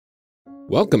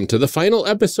Welcome to the final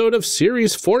episode of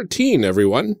Series 14,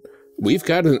 everyone. We've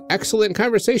got an excellent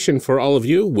conversation for all of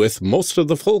you with most of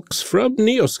the folks from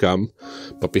NeoScum.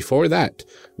 But before that,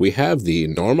 we have the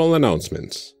normal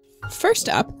announcements. First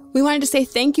up, we wanted to say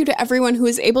thank you to everyone who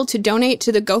is able to donate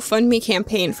to the GoFundMe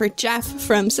campaign for Jeff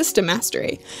from System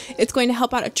Mastery. It's going to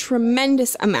help out a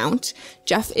tremendous amount.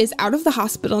 Jeff is out of the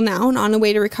hospital now and on the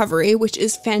way to recovery, which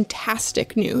is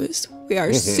fantastic news. We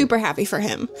are super happy for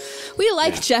him. We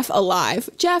like Jeff alive.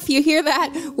 Jeff, you hear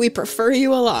that? We prefer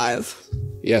you alive.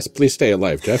 Yes, please stay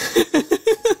alive, Jeff.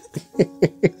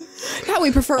 How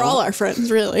we prefer all our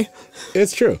friends, really.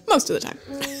 It's true. Most of the time.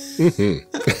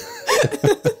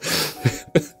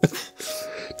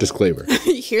 Disclaimer.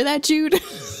 You hear that, Jude?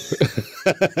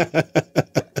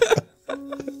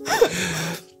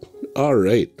 All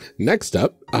right. Next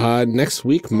up, next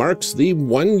week marks the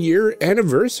 1-year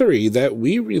anniversary that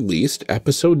we released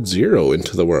episode 0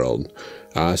 into the world.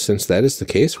 Since that is the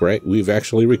case, right, we've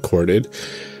actually recorded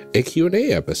a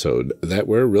Q&A episode that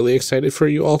we're really excited for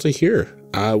you all to hear,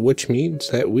 which means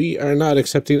that we are not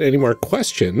accepting any more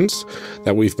questions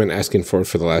that we've been asking for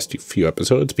the last few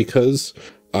episodes because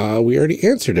we already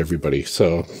answered everybody,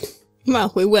 so...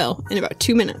 Well, we will in about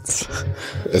 2 minutes.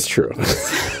 That's true.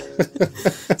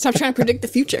 Stop trying to predict the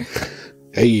future.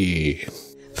 Hey.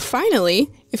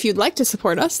 Finally, if you'd like to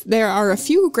support us, there are a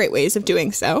few great ways of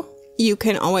doing so. You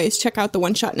can always check out the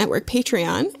One Shot Network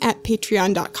Patreon at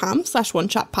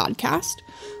patreon.com/oneshotpodcast,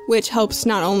 which helps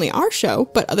not only our show,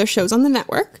 but other shows on the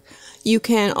network. You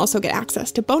can also get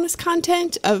access to bonus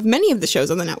content of many of the shows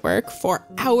on the network for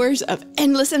hours of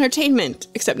endless entertainment,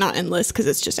 except not endless because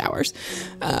it's just hours.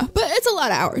 But it's a lot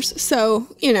of hours. So,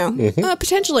 you know,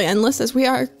 potentially endless as we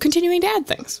are continuing to add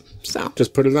things. So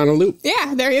just put it on a loop.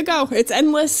 Yeah, there you go. It's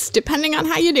endless depending on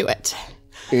how you do it.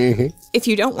 If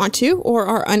you don't want to or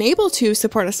are unable to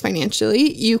support us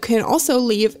financially, you can also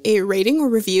leave a rating or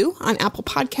review on Apple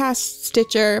Podcasts,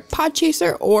 Stitcher,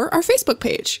 Podchaser, or our Facebook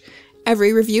page.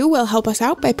 Every review will help us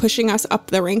out by pushing us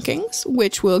up the rankings,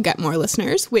 which will get more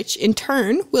listeners, which in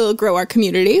turn will grow our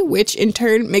community, which in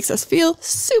turn makes us feel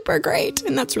super great.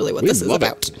 And that's really what this is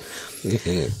about.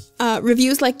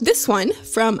 Reviews like this one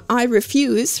from I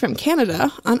Refuse from Canada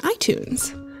on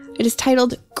iTunes. It is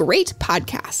titled Great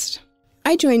Podcast.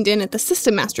 I joined in at the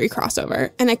System Mastery crossover,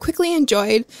 and I quickly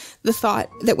enjoyed the thought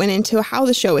that went into how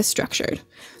the show is structured.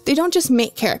 They don't just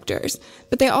make characters,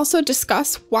 but they also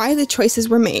discuss why the choices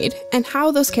were made and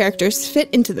how those characters fit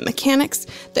into the mechanics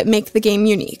that make the game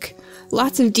unique.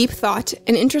 Lots of deep thought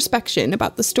and introspection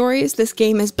about the stories this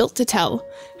game is built to tell,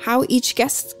 how each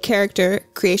guest's character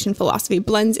creation philosophy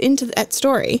blends into that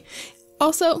story.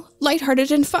 Also,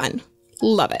 lighthearted and fun.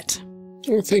 Love it.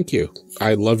 Well, thank you.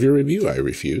 I love your review, I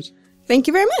Refuse. Thank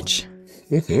you very much.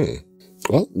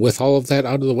 Well, with all of that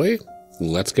out of the way,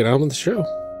 let's get on with the show.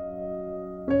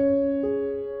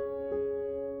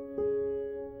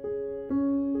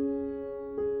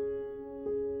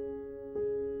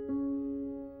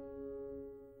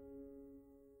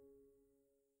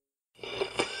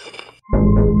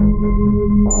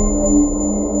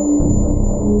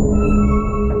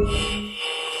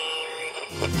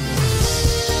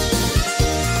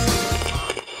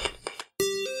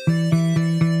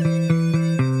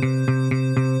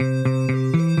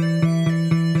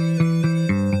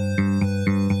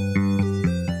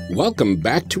 Welcome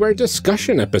back to our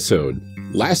discussion episode.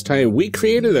 Last time we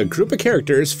created a group of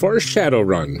characters for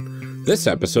Shadowrun. This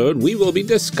episode we will be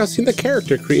discussing the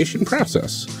character creation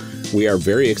process. We are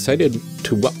very excited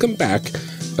to welcome back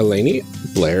Eleni,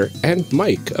 Blair, and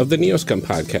Mike of the NeoScum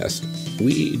podcast.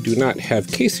 We do not have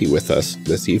Casey with us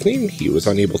this evening. He was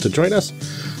unable to join us,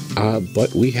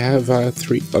 but we have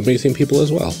 3 amazing people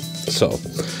as well. So,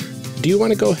 do you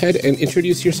want to go ahead and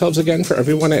introduce yourselves again for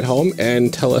everyone at home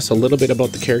and tell us a little bit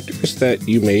about the characters that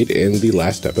you made in the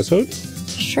last episode?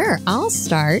 Sure, I'll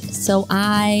start. So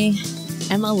I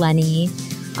am Eleni.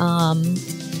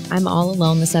 I'm all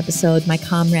alone this episode. My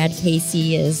comrade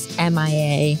Casey is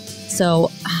MIA. So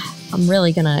I'm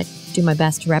really going to do my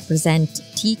best to represent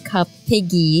Teacup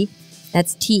Piggy.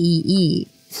 That's T-E-E,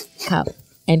 cup.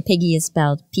 And Piggy is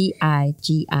spelled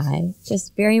P-I-G-I.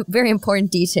 Just very, very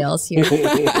important details here.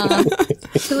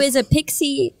 Who is a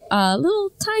pixie,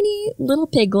 little tiny little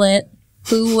piglet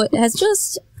who has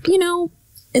just, you know,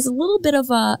 is a little bit of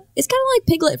a, it's kind of like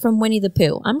Piglet from Winnie the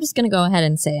Pooh. I'm just going to go ahead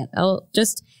and say it. I'll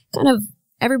just kind of,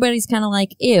 everybody's kind of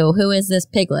like, ew, who is this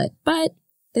piglet? But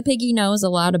the piggy knows a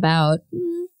lot about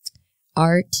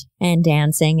art and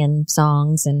dancing and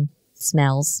songs and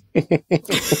smells.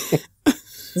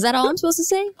 Is that all I'm supposed to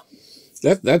say?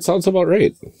 That sounds about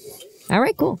right. All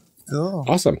right, cool. Cool.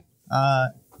 Awesome.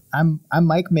 I'm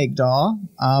Mike Migdall.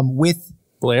 With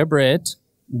Blair Britt,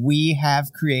 we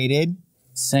have created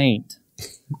Saint,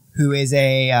 who is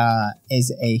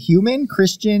a human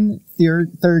Christian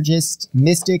theurgist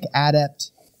mystic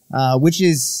adept, which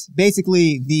is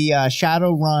basically the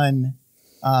Shadowrun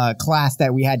class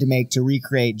that we had to make to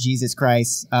recreate Jesus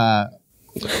Christ,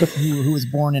 who was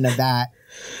born in a vat.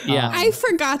 Yeah, I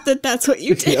forgot that that's what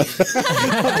you did.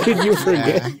 How did you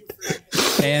forget?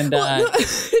 and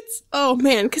oh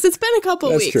man, because it's been a couple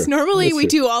That's weeks. true. Normally That's we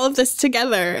true. do all of this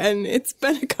together, and it's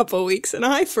been a couple weeks, and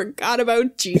I forgot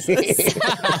about Jesus.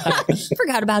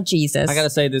 Forgot about Jesus. I gotta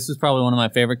say, this is probably one of my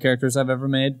favorite characters I've ever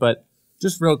made. But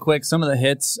just real quick, some of the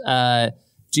hits.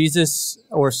 Jesus,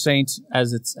 or Saint,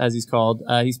 as he's called,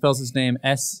 he spells his name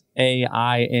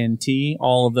Saint.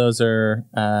 All of those are,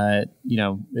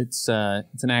 it's an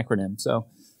acronym. So,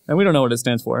 and we don't know what it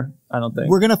stands for. I don't think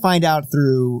We're gonna find out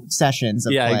through sessions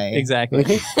of play.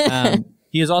 Exactly.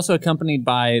 He is also accompanied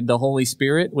by the Holy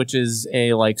Spirit, which is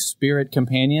a spirit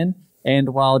companion. And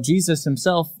while Jesus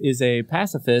himself is a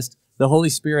pacifist, the Holy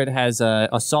Spirit has a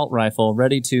assault rifle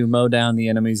ready to mow down the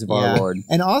enemies of our Lord.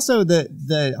 And also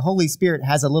the Holy Spirit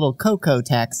has a little Coco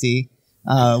taxi,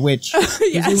 which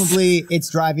presumably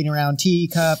it's driving around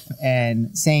Teacup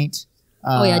and Saint.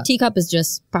 Teacup is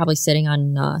just probably sitting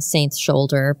on Saint's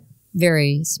shoulder,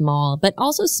 very small, but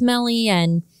also smelly,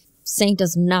 and Saint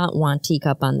does not want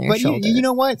Teacup on their shoulder. You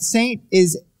know what? Saint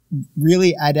is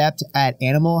really adept at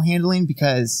animal handling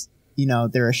because,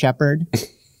 they're a shepherd.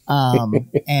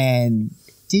 And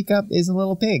Teacup is a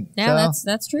little pig. Yeah, so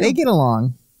that's true. They get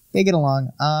along.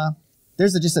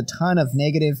 There's just a ton of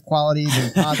negative qualities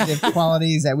and positive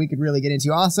qualities that we could really get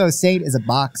into. Also, Saint is a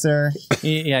boxer.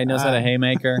 Yeah, he knows how to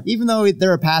haymaker. Even though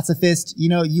they're a pacifist,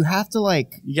 you have to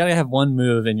You gotta have one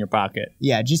move in your pocket.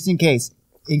 Yeah, just in case.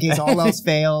 In case all else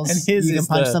fails, And his you can is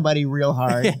punch somebody real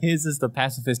hard. His is the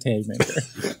pacifist haymaker.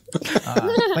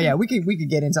 But yeah, we could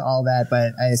get into all that,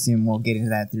 but I assume we'll get into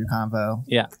that through convo.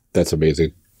 Yeah. That's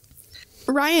amazing.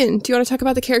 Ryan, do you want to talk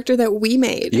about the character that we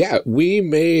made? Yeah, we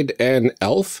made an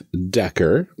elf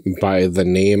decker by the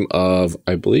name of,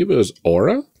 I believe it was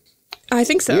Aura. I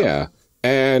think so. Yeah.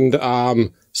 And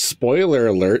spoiler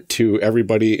alert to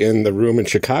everybody in the room in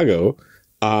Chicago,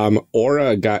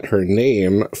 Aura got her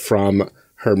name from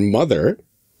her mother,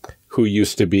 who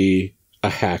used to be a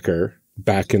hacker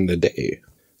back in the day.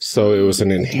 So it was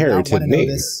an inherited name.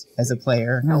 Know this as a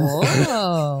player.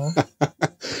 Oh.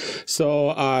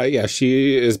 So,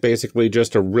 she is basically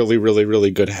just a really, really,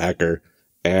 really good hacker,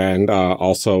 and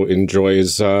also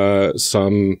enjoys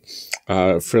some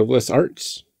frivolous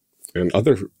arts and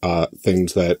other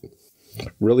things that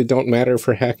really don't matter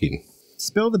for hacking.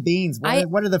 Spill the beans.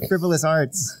 What are the frivolous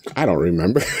arts? I don't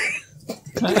remember.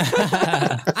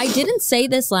 I didn't say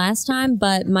this last time,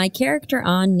 but my character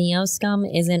on NeoScum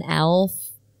is an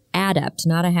elf adept,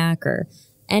 not a hacker.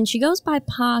 And she goes by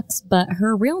Pox, but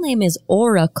her real name is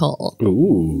Oracle.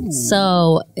 Ooh.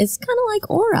 So it's kind of like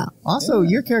Aura. Also,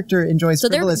 your character enjoys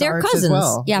frivolous they're arts cousins. as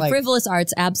well. Yeah, frivolous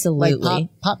arts, absolutely. Like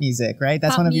pop music, right?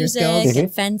 That's pop one of your music skills.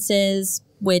 and fences,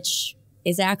 which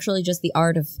is actually just the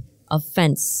art of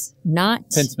fence, not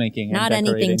Fence making and not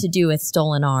anything decorating. to do with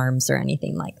stolen arms or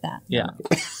anything like that. Yeah.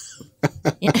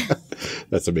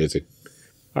 That's amazing.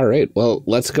 All right. Well,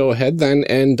 let's go ahead then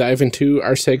and dive into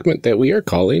our segment that we are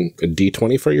calling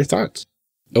D20 for your thoughts.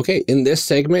 Okay. In this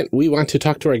segment, we want to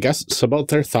talk to our guests about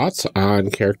their thoughts on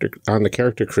the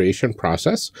character creation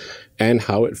process and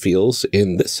how it feels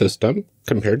in this system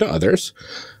compared to others.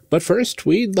 But first,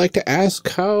 we'd like to ask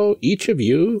how each of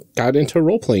you got into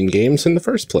role-playing games in the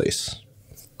first place.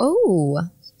 Oh,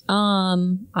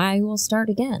 I will start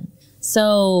again.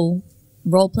 So,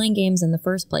 role-playing games in the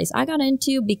first place, I got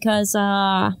into because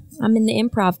I'm in the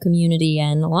improv community,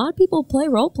 and a lot of people play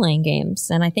role-playing games.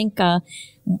 And I think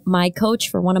my coach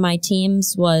for one of my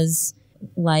teams was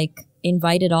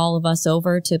invited all of us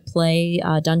over to play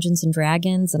Dungeons and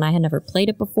Dragons, and I had never played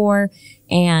it before.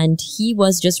 And he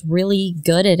was just really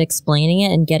good at explaining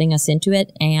it and getting us into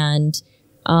it. And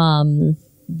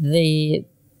the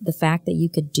fact that you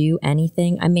could do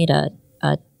anything, I made a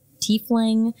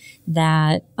tiefling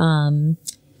that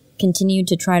continued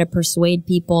to try to persuade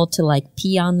people to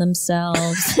pee on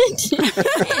themselves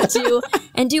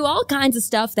and do all kinds of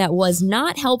stuff that was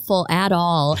not helpful at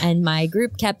all. And my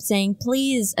group kept saying,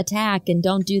 please attack and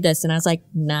don't do this. And I was like,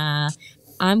 nah,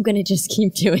 I'm going to just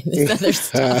keep doing this other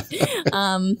stuff.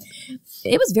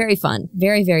 It was very fun.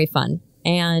 Very, very fun.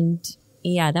 And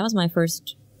yeah, that was my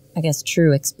first, I guess,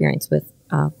 true experience with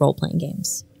role-playing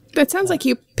games. That sounds like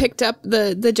you picked up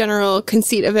the general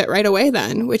conceit of it right away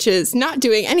then, which is not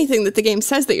doing anything that the game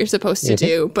says that you're supposed to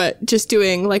do, but just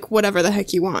doing whatever the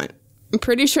heck you want. I'm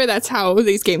pretty sure that's how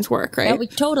these games work, right? Yeah,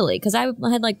 totally. Because I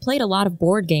had like played a lot of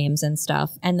board games and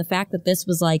stuff, and the fact that this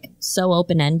was like so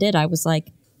open ended, I was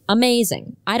like,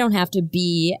 amazing. I don't have to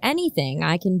be anything.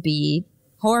 I can be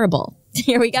horrible.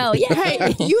 Here we go. Yeah.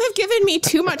 Hey, you have given me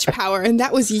too much power, and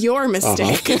that was your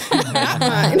mistake, not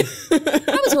mine.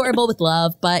 I was horrible with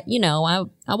love, but you know,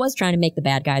 I was trying to make the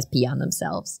bad guys pee on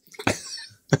themselves.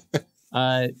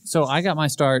 So I got my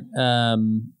start.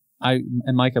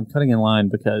 And Mike, I'm cutting in line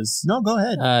because No, go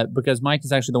ahead. because Mike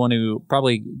is actually the one who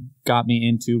probably got me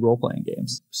into role playing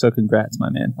games. So congrats, my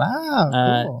man.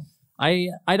 Wow, cool.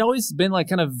 I'd always been like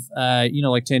kind of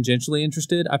like tangentially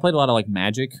interested. I played a lot of like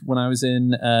Magic when I was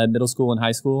in middle school and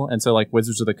high school, and so like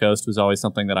Wizards of the Coast was always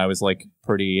something that I was like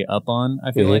pretty up on.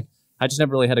 I feel like I just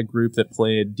never really had a group that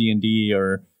played D&D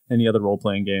or any other role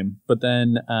playing game. But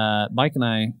then Mike and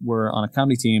I were on a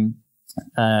comedy team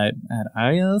at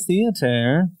IO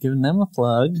Theater, giving them a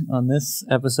plug on this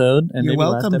episode. And You're maybe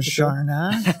welcome, last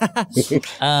episode.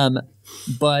 Sharna.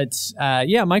 But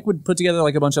Mike would put together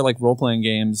like a bunch of like role playing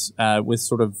games with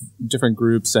sort of different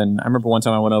groups. And I remember one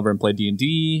time I went over and played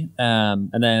D&D, and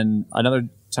then another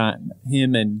time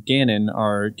him and Gannon,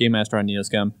 our game master on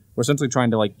NeoScum, were essentially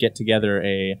trying to like get together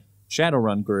a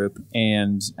Shadowrun group.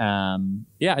 And I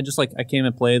came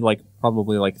and played like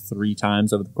probably like 3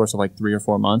 times over the course of like 3 or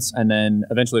 4 months, and then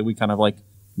eventually we kind of like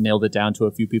nailed it down to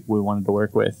a few people we wanted to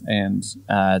work with, and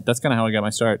that's kind of how I got my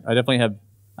start. I definitely have.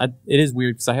 It is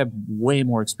weird because I have way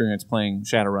more experience playing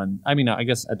Shadowrun. I mean, I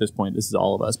guess at this point this is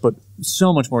all of us, but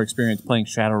so much more experience playing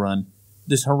Shadowrun,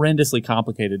 this horrendously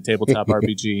complicated tabletop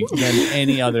RPG, than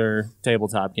any other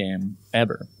tabletop game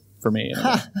ever for me.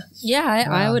 Yeah,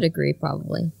 I would agree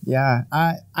probably. Yeah,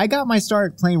 I got my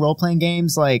start playing role-playing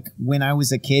games like when I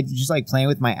was a kid, just like playing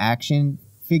with my action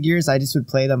figures. I just would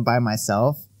play them by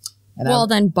myself.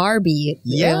 And then Barbie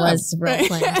Yeah. was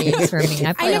role-playing games for me.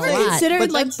 I I played never a lot.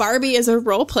 considered like Barbie as a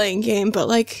role-playing game, but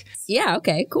like Yeah,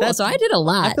 okay, cool. So I did a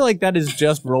lot. I feel like that is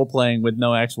just role playing with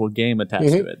no actual game attached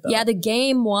to it, though. Yeah, the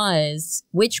game was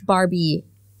which Barbie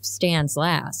stands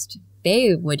last.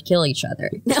 They would kill each other.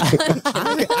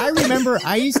 I remember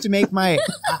I used to make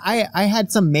I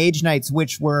had some mage knights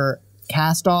which were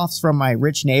cast-offs from my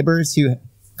rich neighbors who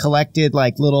collected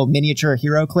like little miniature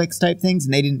hero clicks type things,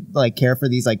 and they didn't like care for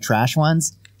these like trash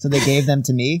ones, so they gave them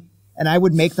to me, and I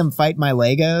would make them fight my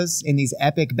Legos in these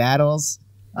epic battles.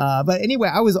 But anyway,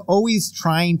 I was always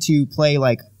trying to play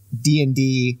like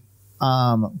D&D,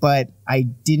 but I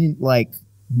didn't like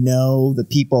know the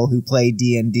people who play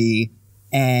D&D,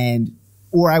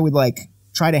 or I would like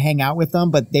try to hang out with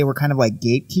them, but they were kind of like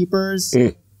gatekeepers,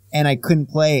 and I couldn't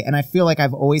play. And I feel like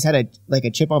I've always had a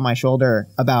chip on my shoulder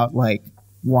about like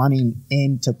wanting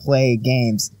in to play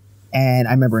games. And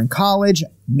I remember in college,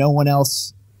 no one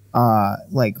else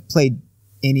like played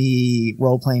any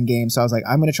role-playing games, so I was like,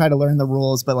 I'm gonna try to learn the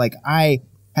rules, but like I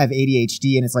have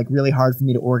ADHD and it's like really hard for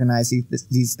me to organize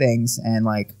these things. And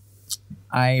like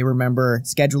I remember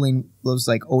scheduling was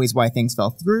like always why things fell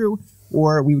through,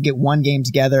 or we would get one game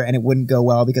together and it wouldn't go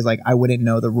well because like I wouldn't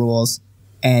know the rules,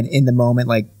 and in the moment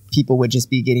like people would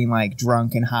just be getting like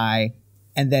drunk and high,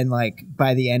 and then like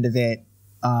by the end of it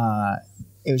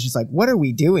it was just like, what are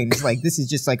we doing? It's like, this is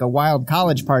just like a wild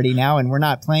college party now, and we're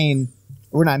not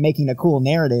making a cool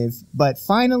narrative. But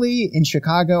finally in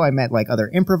Chicago I met like other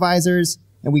improvisers,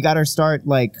 and we got our start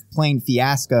like playing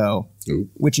Fiasco,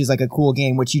 which is like a cool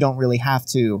game which you don't really have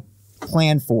to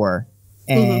plan for.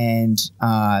 And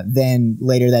then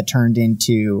later that turned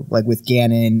into like with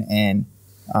Gannon and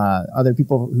other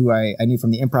people who I knew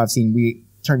from the improv scene, we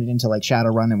turned it into like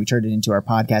Shadowrun, and we turned it into our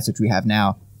podcast, which we have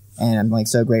now. And I'm like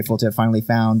so grateful to have finally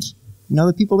found,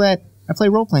 the people that I play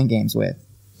role-playing games with.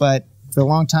 But for a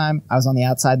long time, I was on the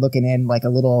outside looking in like a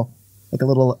little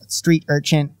street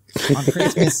urchin on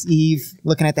Christmas Eve,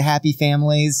 looking at the happy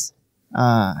families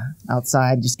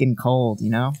outside, just getting cold,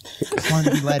 Just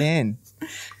wanted to be let in.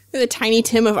 the Tiny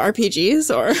Tim of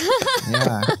RPGs, or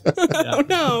Yeah. I don't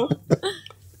know.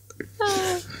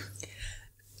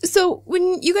 So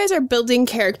when you guys are building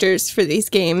characters for these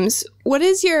games, what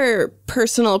is your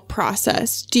personal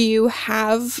process? Do you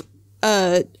have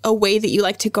a way that you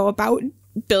like to go about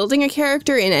building a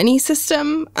character in any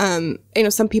system?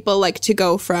 Some people like to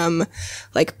go from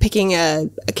like picking a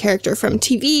character from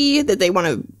TV that they want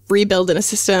to rebuild in a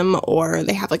system, or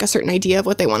they have like a certain idea of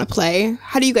what they want to play.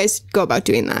 How do you guys go about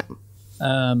doing that?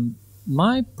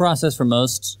 My process for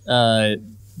most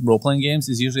role-playing games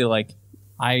is usually like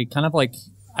I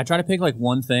try to pick like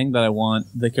one thing that I want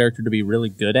the character to be really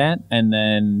good at, and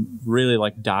then really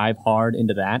like dive hard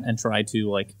into that and try to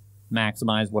like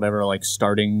maximize whatever like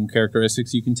starting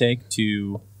characteristics you can take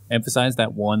to emphasize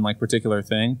that one like particular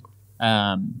thing.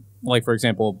 Like, for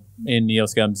example, in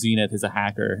NeoScum, Zenith is a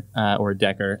hacker or a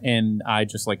decker, and I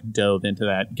just like dove into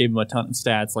that, gave him a ton of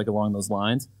stats like along those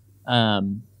lines.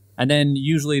 And then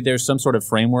usually there's some sort of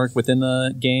framework within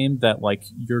the game that like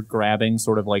you're grabbing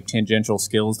sort of like tangential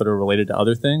skills that are related to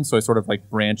other things. So I sort of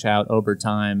like branch out over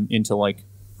time into like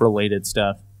related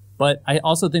stuff. But I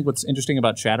also think what's interesting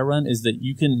about Shadowrun is that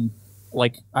you can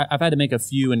like, I've had to make a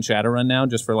few in Shadowrun now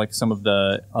just for like some of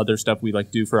the other stuff we like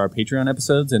do for our Patreon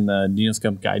episodes in the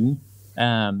NeoScum Gaiden.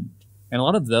 And a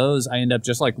lot of those, I end up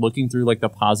just like looking through like the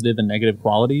positive and negative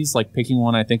qualities, like picking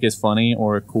one I think is funny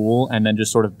or cool, and then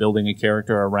just sort of building a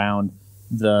character around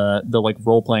the like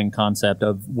role playing concept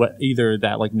of what either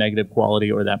that like negative quality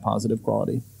or that positive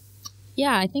quality.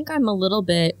 Yeah, I think I'm a little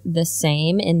bit the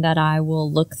same in that I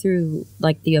will look through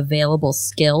like the available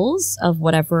skills of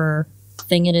whatever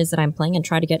thing it is that I'm playing and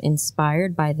try to get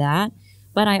inspired by that.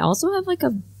 But I also have like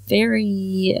a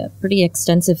pretty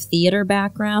extensive theater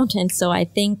background, and so I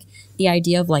think the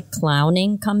idea of like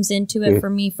clowning comes into it for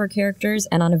me for characters.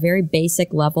 And on a very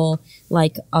basic level,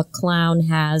 like a clown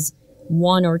has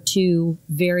one or two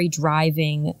very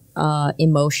driving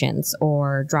emotions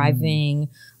or driving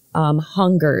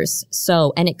hungers.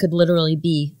 So, and it could literally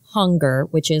be hunger,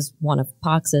 which is one of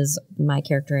Pox's, my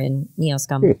character in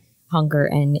NeoScum, hunger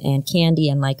and candy,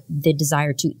 and like the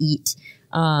desire to eat,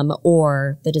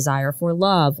 or the desire for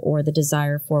love, or the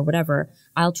desire for whatever.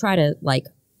 I'll try to like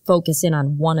focus in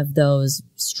on one of those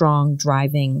strong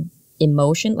driving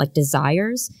emotion, like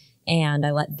desires, and I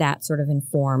let that sort of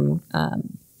inform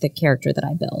the character that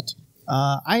I build.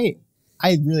 I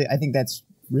think that's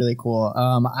really cool.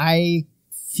 I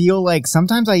feel like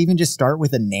sometimes I even just start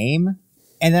with a name,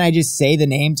 and then I just say the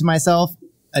name to myself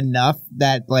enough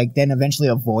that like then eventually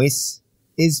a voice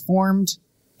is formed,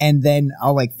 and then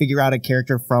I'll like figure out a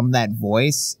character from that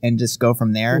voice and just go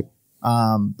from there.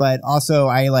 But also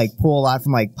I like pull a lot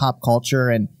from like pop culture,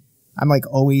 and I'm like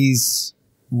always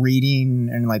reading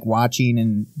and like watching,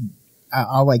 and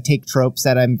I'll like take tropes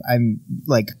that I'm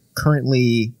like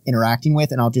currently interacting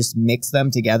with, and I'll just mix them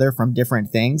together from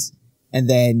different things. And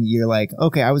then you're like,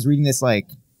 okay, I was reading this like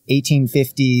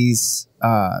 1850s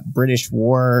British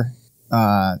war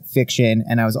fiction,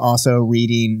 and I was also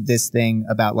reading this thing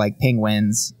about like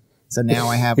penguins. So now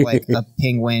I have like a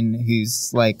penguin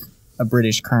who's like a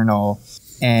British colonel,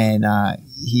 and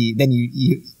then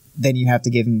you have to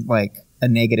give him like a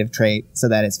negative trait so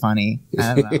that it's funny.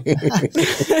 I don't know.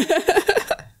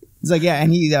 He's like, yeah,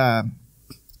 and he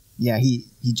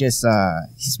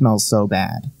smells so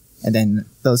bad. And then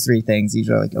those three things,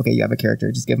 usually like, okay, you have a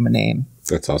character, just give him a name.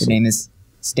 That's awesome. The name is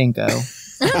Stinko.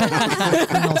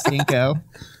 Colonel Stinko.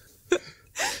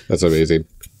 That's amazing.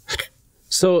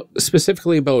 So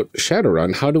specifically about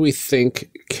Shadowrun, how do we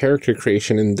think character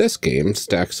creation in this game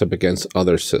stacks up against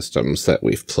other systems that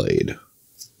we've played?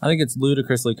 I think it's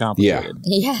ludicrously complicated.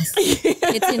 Yeah. Yes.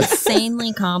 It's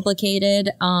insanely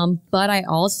complicated. But I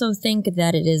also think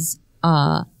that it is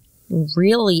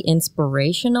really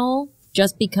inspirational,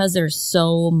 just because there's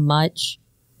so much.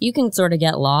 You can sort of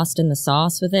get lost in the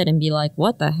sauce with it and be like,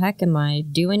 what the heck am I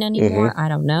doing anymore? I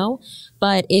don't know.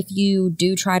 But if you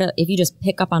just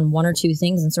pick up on one or two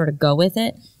things and sort of go with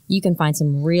it, you can find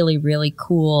some really, really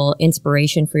cool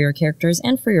inspiration for your characters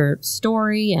and for your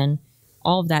story and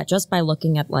all of that just by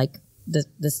looking at like the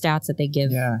stats that they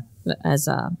give as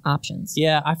options.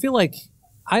 Yeah, I feel like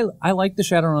I like the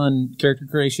Shadowrun character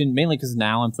creation mainly because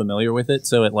now I'm familiar with it,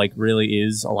 so it like really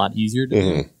is a lot easier to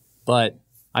do. But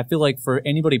I feel like for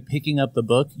anybody picking up the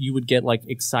book, you would get like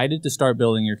excited to start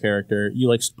building your character. You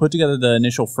like put together the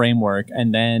initial framework,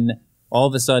 and then all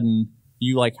of a sudden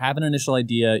you like have an initial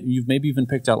idea. You've maybe even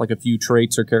picked out like a few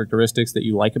traits or characteristics that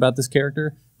you like about this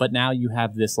character, but now you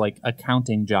have this like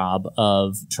accounting job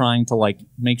of trying to like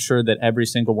make sure that every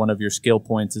single one of your skill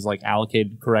points is like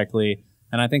allocated correctly.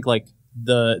 And I think like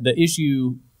the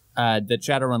issue that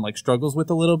Shadowrun like struggles with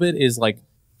a little bit is like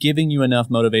giving you enough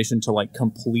motivation to like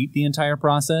complete the entire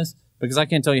process, because I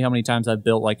can't tell you how many times I've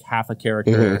built like half a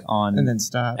character on and then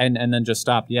stop and then just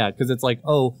stopped. Yeah, because it's like,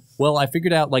 oh well, I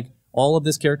figured out like all of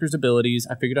this character's abilities,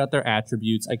 I figured out their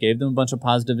attributes, I gave them a bunch of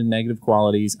positive and negative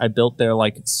qualities, I built their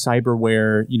like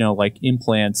cyberware, like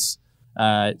implants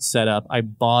set up, I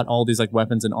bought all these like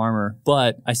weapons and armor,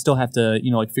 but I still have to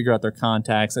like figure out their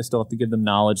contacts, I still have to give them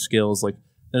knowledge skills. Like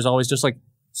there's always just like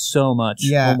so much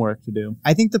homework to do.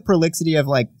 I think the prolixity of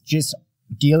like just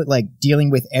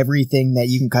dealing with everything that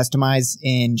you can customize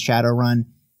in Shadowrun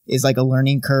is like a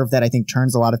learning curve that I think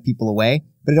turns a lot of people away.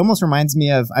 But it almost reminds me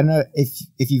of, I don't know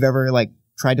if you've ever like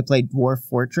tried to play Dwarf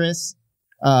Fortress,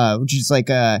 which is like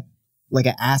a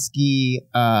ASCII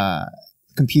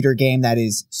computer game that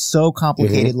is so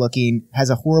complicated looking, has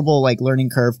a horrible like learning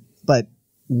curve, but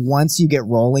once you get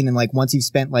rolling and like once you've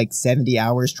spent like 70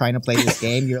 hours trying to play this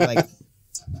game, you're like,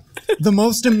 the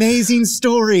most amazing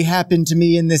story happened to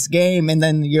me in this game. And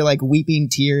then you're like weeping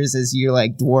tears as your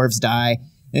like dwarves die.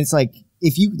 And it's like,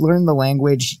 if you learn the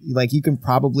language, like you can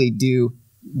probably do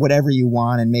whatever you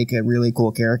want and make a really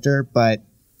cool character, but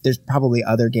there's probably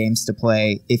other games to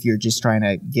play if you're just trying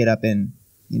to get up and,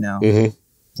 you know,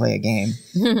 play a game.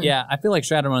 Yeah, I feel like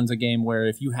Shadowrun's a game where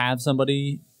if you have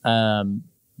somebody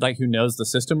like who knows the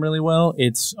system really well,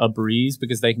 it's a breeze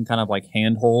because they can kind of like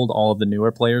handhold all of the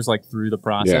newer players like through the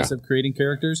process of creating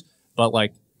characters. But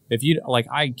like if you like,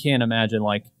 I can't imagine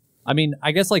like, I mean,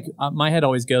 I guess like my head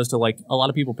always goes to like a lot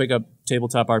of people pick up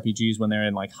tabletop RPGs when they're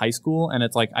in like high school, and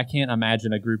it's like I can't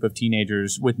imagine a group of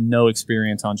teenagers with no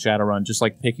experience on Shadowrun just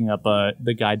like picking up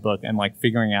the guidebook and like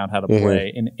figuring out how to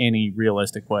play in any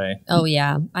realistic way. Oh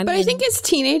yeah, but I think as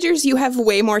teenagers you have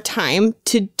way more time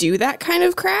to do that kind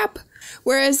of crap.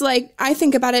 Whereas, like, I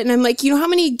think about it and I'm like, you know how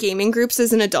many gaming groups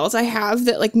as an adult I have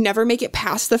that, like, never make it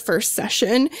past the first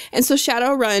session? And so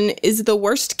Shadowrun is the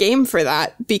worst game for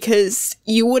that because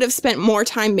you would have spent more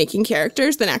time making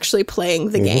characters than actually playing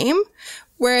the game.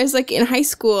 Whereas, like, in high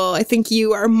school, I think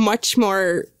you are much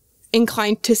more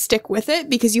inclined to stick with it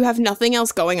because you have nothing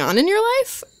else going on in your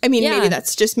life. I mean, maybe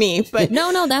that's just me, but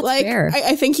no, that's like, fair.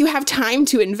 I think you have time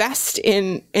to invest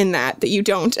in that you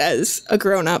don't as a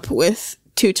grown up with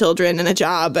 2 children and a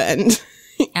job and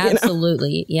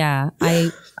absolutely yeah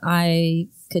I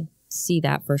could see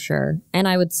that for sure. And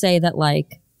I would say that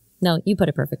like, no, you put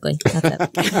it perfectly.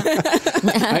 That's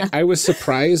it. I was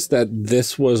surprised that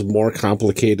this was more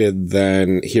complicated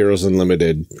than Heroes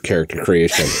Unlimited character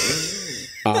creation.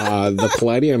 The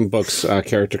Palladium books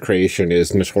character creation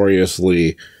is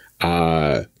notoriously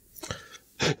there's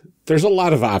a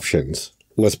lot of options,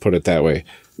 let's put it that way.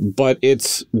 But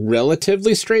it's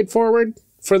relatively straightforward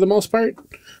for the most part.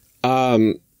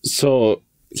 So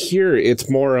here it's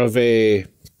more of a,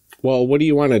 well, what do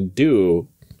you want to do?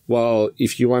 Well,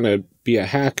 if you want to be a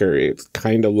hacker, it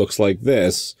kind of looks like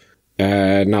this,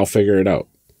 and now figure it out.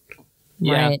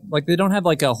 Yeah, Right. like they don't have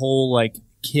like a whole like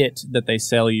kit that they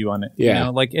sell you on it. Yeah. You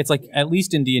know? Like it's like at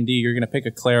least in D&D you're going to pick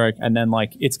a cleric and then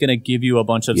like it's going to give you a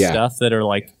bunch of stuff that are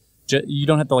like you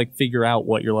don't have to like figure out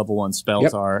what your level 1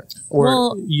 spells are,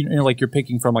 or you know, like you're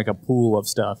picking from like a pool of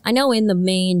stuff. I know in the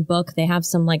main book they have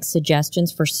some like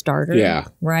suggestions for starter,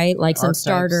 right? Like some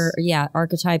starter,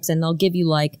 archetypes, and they'll give you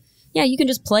like, you can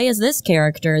just play as this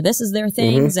character. This is their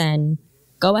things, and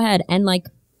go ahead. And like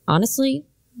honestly,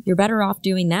 you're better off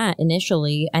doing that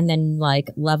initially, and then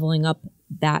like leveling up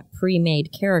that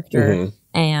pre-made character,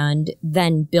 and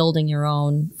then building your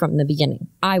own from the beginning.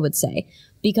 I would say.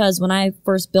 Because when I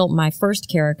first built my first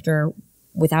character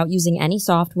without using any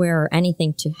software or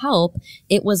anything to help,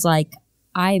 it was like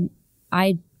I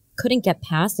couldn't get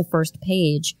past the first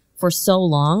page for so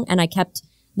long. And I kept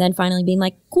then finally being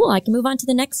like, cool, I can move on to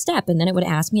the next step. And then it would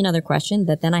ask me another question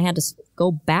that then I had to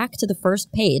go back to the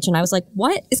first page. And I was like,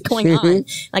 what is going on?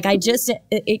 Like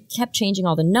it kept changing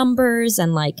all the numbers,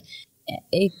 and like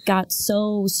it got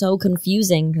so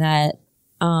confusing that,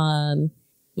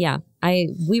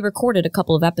 we recorded a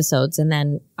couple of episodes, and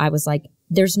then I was like,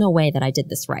 there's no way that I did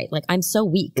this right. Like, I'm so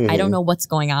weak. I don't know what's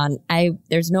going on.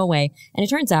 There's no way. And it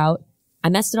turns out I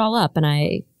messed it all up, and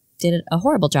I did a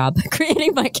horrible job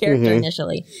creating my character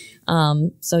initially.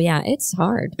 So yeah, it's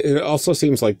hard. It also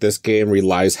seems like this game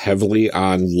relies heavily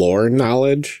on lore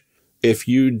knowledge. If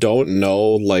you don't know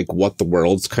like what the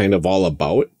world's kind of all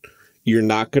about, you're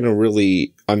not going to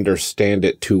really understand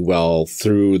it too well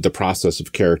through the process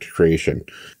of character creation.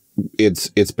 It's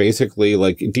basically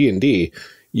like D&D.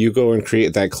 You go and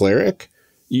create that cleric,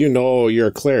 you know you're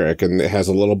a cleric, and it has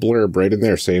a little blurb right in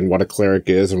there saying what a cleric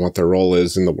is and what their role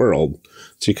is in the world.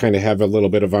 So you kind of have a little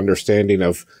bit of understanding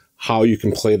of how you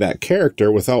can play that character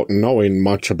without knowing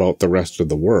much about the rest of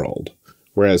the world.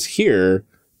 Whereas here,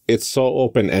 it's so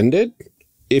open-ended.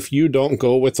 If you don't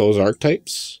go with those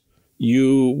archetypes,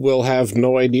 you will have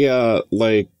no idea,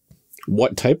 like,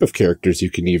 what type of characters you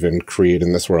can even create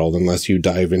in this world unless you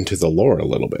dive into the lore a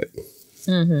little bit.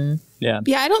 Yeah,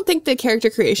 I don't think the character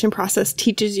creation process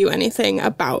teaches you anything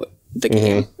about the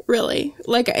game, really.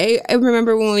 Like, I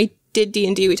remember when we did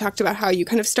D&D, we talked about how you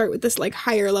kind of start with this, like,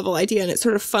 higher level idea, and it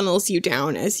sort of funnels you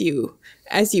down as you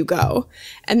go.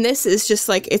 And this is just,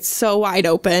 like, it's so wide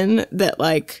open that,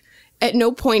 like, at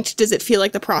no point does it feel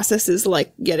like the process is,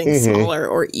 like, getting smaller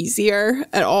or easier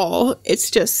at all.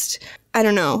 It's just, I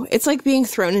don't know. It's like being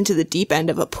thrown into the deep end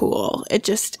of a pool. It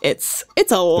just, it's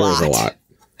a lot. There's a lot.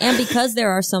 And because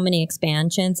there are so many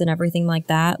expansions and everything like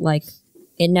that, like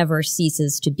it never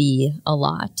ceases to be a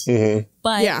lot. Mm-hmm.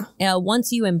 But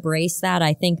once you embrace that,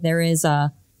 I think there is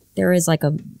like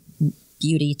a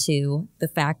beauty to the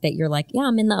fact that you're like, yeah,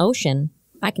 I'm in the ocean.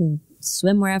 I can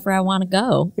swim wherever I want to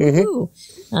go.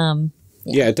 Mm-hmm.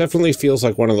 Yeah, it definitely feels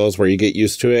like one of those where you get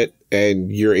used to it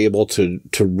and you're able to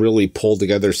really pull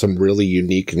together some really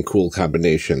unique and cool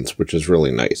combinations, which is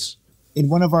really nice. In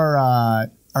one of our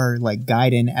like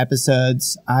guide-in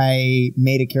episodes, I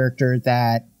made a character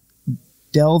that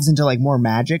delves into like more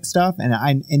magic stuff, and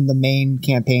I'm in the main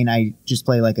campaign I just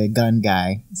play like a gun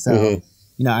guy. So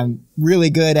you know, I'm really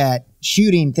good at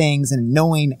shooting things and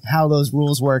knowing how those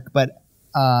rules work, but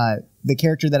the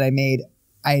character that I made,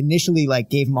 I initially like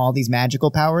gave him all these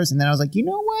magical powers, and then I was like, you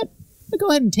know what? I'll go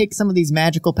ahead and take some of these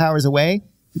magical powers away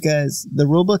because the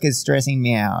rule book is stressing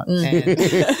me out.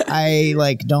 And I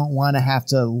like don't want to have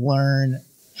to learn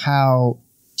how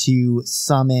to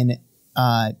summon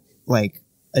like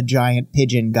a giant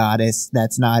pigeon goddess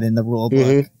that's not in the rule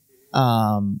book.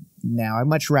 Now I'd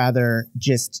much rather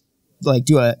just like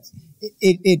do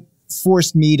it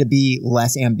forced me to be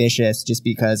less ambitious just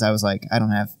because I was like, I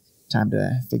don't have time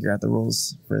to figure out the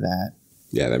rules for that.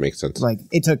 Yeah, that makes sense. Like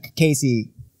it took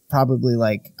Casey probably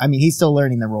like, I mean, he's still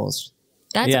learning the rules.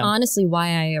 That's honestly why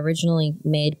I originally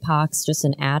made Pox just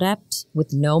an adept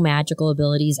with no magical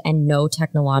abilities and no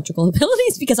technological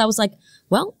abilities, because I was like,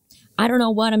 well, I don't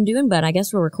know what I'm doing, but I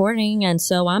guess we're recording, and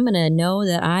so I'm going to know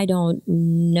that I don't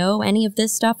know any of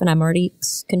this stuff, and I'm already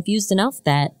confused enough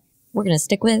that we're going to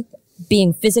stick with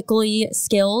being physically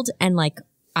skilled, and like,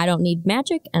 I don't need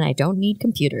magic and I don't need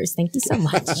computers. Thank you so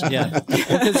much.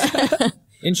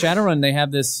 In Shadowrun, they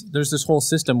have there's this whole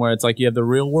system where it's like you have the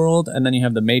real world, and then you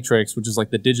have the Matrix, which is like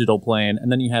the digital plane,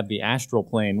 and then you have the astral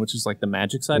plane, which is like the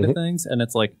magic side of things. And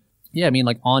it's like, yeah, I mean,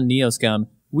 like on NeoScum,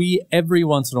 we every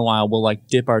once in a while will like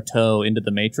dip our toe into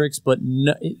the Matrix, but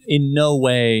in no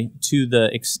way to the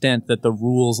extent that the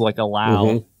rules like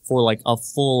allow for like a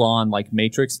full on like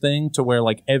Matrix thing, to where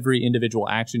like every individual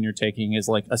action you're taking is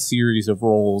like a series of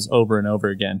rolls over and over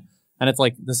again. And it's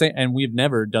like the same, and we've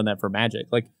never done that for Magic.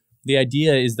 Like the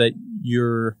idea is that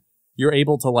you're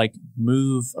able to like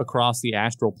move across the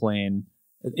astral plane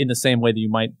in the same way that you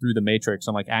might through the Matrix,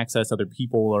 and like access other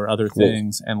people or other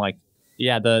things. And like,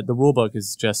 yeah, the rule book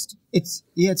is just, it's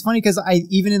funny because I,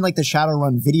 even in like the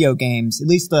Shadowrun video games, at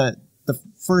least the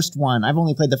first one, I've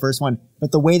only played the first one,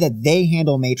 but the way that they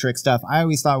handle Matrix stuff, I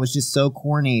always thought was just so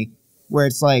corny, where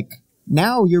it's like,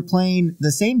 now you're playing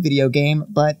the same video game,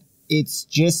 but it's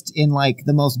just in like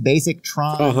the most basic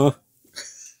Tron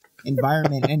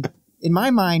environment. And in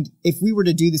my mind, if we were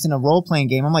to do this in a role-playing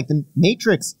game, I'm like, the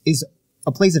Matrix is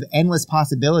a place of endless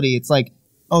possibility. It's like,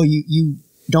 oh, you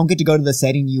don't get to go to the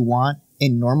setting you want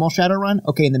in normal Shadowrun.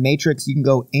 Okay, in the Matrix, you can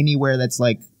go anywhere that's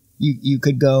like, you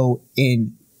could go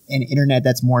in an internet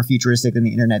that's more futuristic than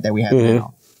the internet that we have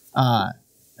now. And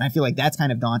I feel like that's kind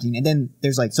of daunting. And then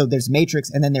there's like, so there's Matrix,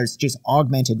 and then there's just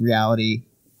augmented reality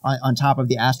on top of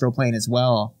the astral plane as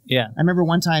well. Yeah. I remember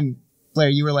one time, Blair,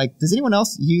 you were like, does anyone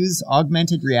else use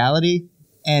augmented reality?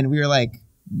 And we were like,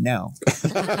 no. We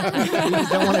just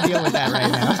don't want to deal with that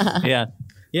right now.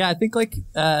 Yeah, I think like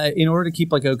in order to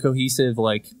keep like a cohesive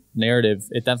like narrative,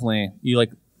 it definitely, you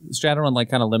like, Shadowrun like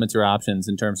kind of limits your options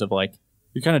in terms of like,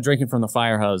 you're kind of drinking from the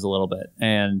fire hose a little bit.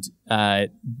 And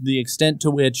the extent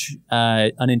to which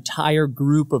an entire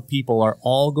group of people are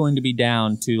all going to be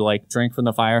down to like drink from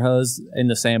the fire hose in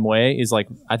the same way is like,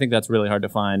 I think that's really hard to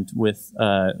find with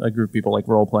a group of people like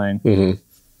role playing.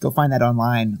 Go find that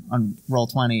online on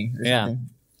Roll20 or something.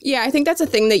 Yeah, I think that's a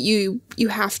thing that you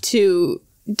have to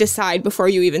decide before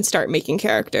you even start making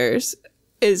characters,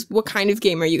 is what kind of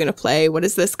game are you going to play? What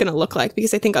is this going to look like?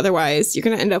 Because I think otherwise you're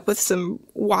going to end up with some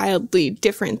wildly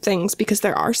different things because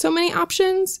there are so many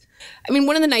options. I mean,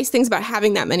 one of the nice things about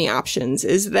having that many options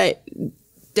is that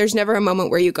there's never a moment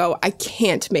where you go, I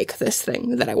can't make this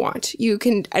thing that I want.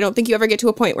 I don't think you ever get to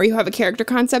a point where you have a character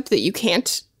concept that you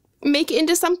can't make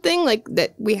into something, like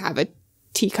that we have a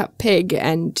teacup pig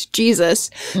and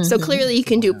Jesus. So clearly you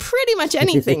can do pretty much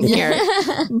anything here.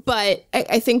 But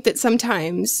I think that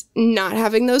sometimes not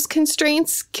having those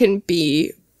constraints can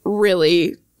be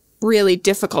really, really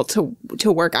difficult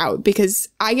to work out, because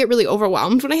I get really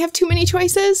overwhelmed when I have too many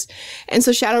choices. And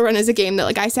so Shadowrun is a game that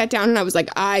like I sat down and I was like,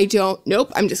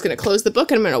 nope, I'm just going to close the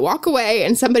book and I'm going to walk away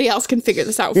and somebody else can figure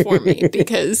this out for me,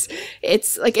 because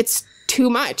it's like, it's too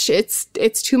much. It's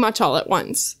too much all at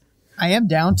once. I am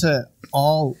down to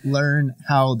all learn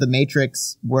how the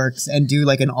Matrix works and do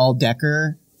like an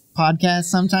all-decker podcast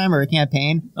sometime, or a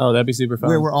campaign. Oh, that'd be super fun.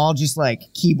 Where we're all just like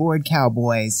keyboard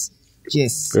cowboys,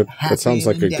 just that sounds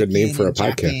like a good name for a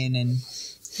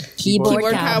podcast.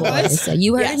 Keyboard Cowboys. So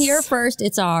you heard Yes. it here first.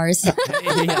 It's ours.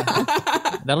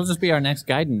 Yeah. That'll just be our next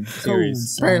Gaiden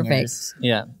series. Perfect.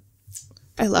 Yeah.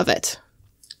 I love it.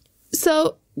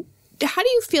 So, how do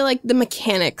you feel like the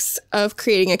mechanics of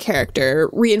creating a character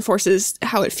reinforces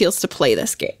how it feels to play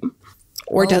this game?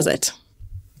 Or does it?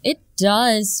 It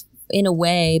does in a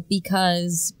way,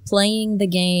 because playing the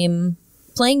game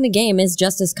is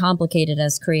just as complicated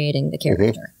as creating the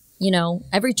character. You know,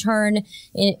 every turn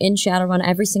in Shadowrun,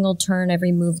 every single turn,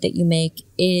 every move that you make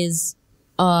is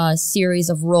a series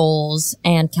of rolls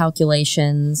and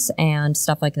calculations and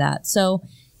stuff like that. So,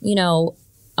 you know,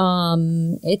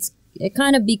 it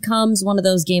kind of becomes one of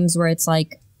those games where it's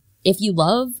like, if you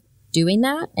love doing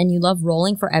that and you love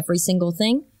rolling for every single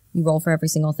thing, you roll for every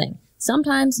single thing.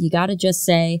 Sometimes you got to just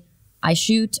say, I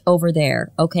shoot over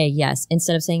there. Okay, yes.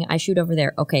 Instead of saying, I shoot over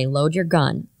there. Okay, load your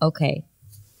gun. Okay,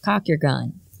 cock your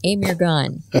gun. Aim your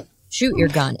gun. Shoot your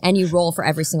gun. And you roll for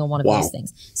every single one of those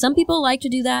things. Some people like to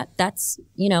do that. That's,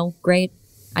 you know, great.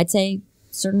 I'd say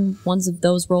certain ones of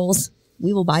those rolls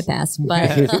we will bypass.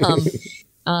 But,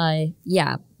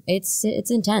 yeah, it's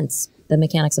intense, the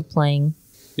mechanics of playing.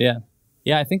 Yeah.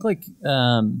 Yeah, I think like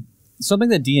something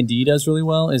that D&D does really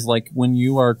well is like when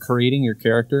you are creating your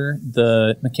character,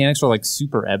 the mechanics are like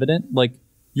super evident. Like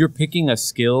you're picking a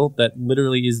skill that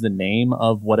literally is the name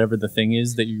of whatever the thing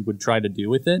is that you would try to do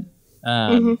with it.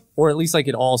 Or at least like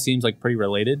it all seems like pretty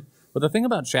related. But the thing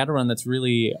about Shadowrun that's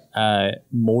really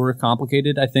more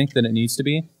complicated, I think, than it needs to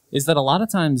be, is that a lot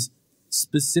of times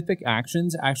specific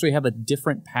actions actually have a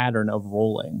different pattern of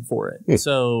rolling for it.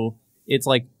 So it's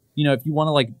like, you know, if you want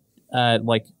to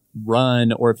like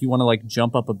run, or if you want to like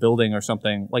jump up a building or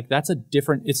something, like that's a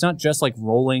different, it's not just like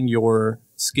rolling your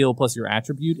skill plus your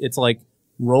attribute. It's like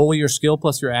roll your skill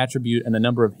plus your attribute, and the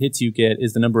number of hits you get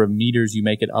is the number of meters you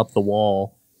make it up the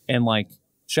wall. And like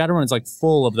Shadowrun is like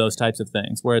full of those types of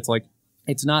things where it's like,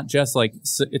 it's not just like,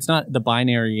 it's not the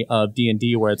binary of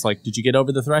D&D where it's like, did you get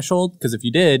over the threshold? Because if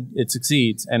you did, it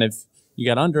succeeds. And if you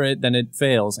got under it, then it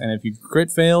fails. And if you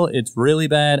crit fail, it's really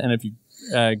bad. And if you,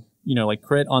 you know, like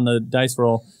crit on the dice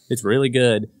roll, it's really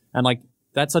good. And like,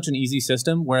 that's such an easy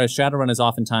system. Whereas Shadowrun is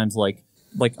oftentimes like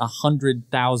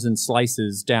 100,000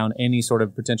 slices down any sort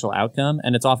of potential outcome.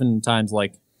 And it's oftentimes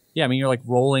like, yeah, I mean, you're like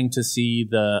rolling to see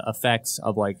the effects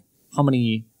of like how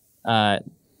many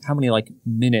like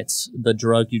minutes the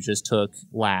drug you just took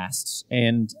lasts.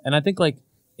 And I think like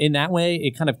in that way,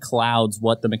 it kind of clouds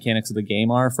what the mechanics of the game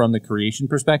are from the creation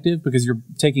perspective, because you're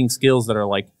taking skills that are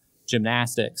like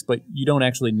gymnastics, but you don't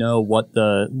actually know what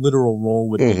the literal role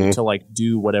would be to like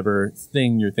do whatever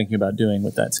thing you're thinking about doing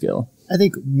with that skill. I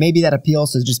think maybe that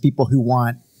appeals to just people who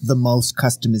want the most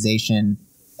customization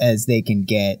as they can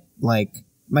get. Like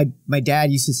my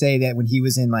dad used to say that when he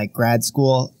was in like grad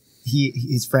school,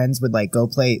 his friends would like go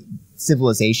play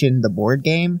Civilization, the board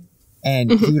game,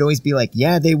 and he would always be like,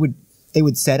 yeah, they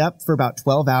would set up for about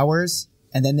 12 hours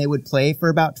and then they would play for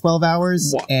about 12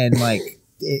 hours. And like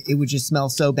it would just smell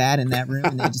so bad in that room,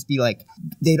 and they'd just be like,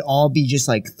 they'd all be just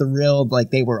like thrilled,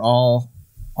 like they were all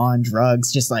on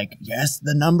drugs, just like, yes,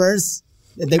 the numbers.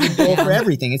 They would roll for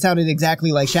everything. It sounded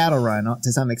exactly like Shadowrun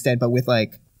to some extent, but with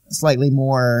like slightly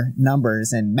more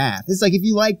numbers and math. It's like if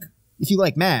you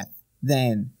like math,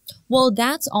 then well,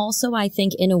 that's also, I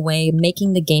think, in a way,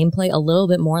 making the gameplay a little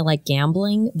bit more like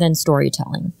gambling than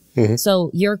storytelling.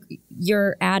 So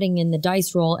you're adding in the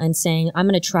dice roll and saying, I'm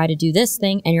going to try to do this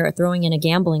thing, and you're throwing in a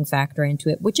gambling factor into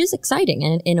it, which is exciting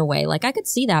in a way. Like I could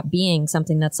see that being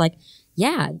something that's like,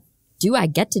 yeah, do I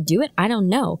get to do it? I don't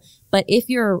know. But if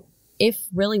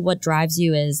really what drives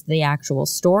you is the actual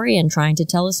story and trying to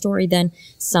tell a story, then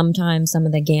sometimes some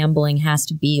of the gambling has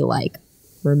to be like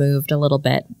removed a little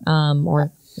bit.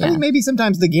 I think maybe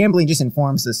sometimes the gambling just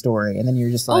informs the story, and then you're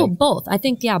just like, both. I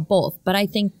think, yeah, both. But I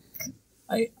think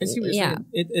I see what you're saying.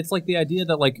 It's like the idea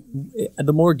that like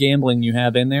the more gambling you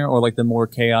have in there, or like the more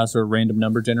chaos or random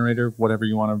number generator, whatever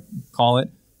you want to call it,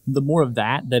 the more of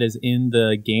that is in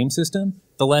the game system,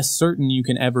 the less certain you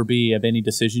can ever be of any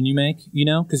decision you make, you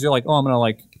know, because you're like, oh, I'm going to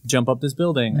like jump up this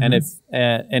building. And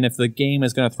if the game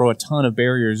is going to throw a ton of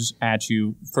barriers at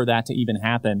you for that to even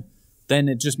happen, then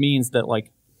it just means that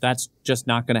like that's just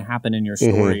not going to happen in your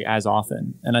story as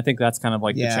often. And I think that's kind of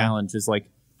like the challenge is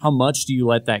like, how much do you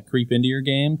let that creep into your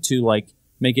game to like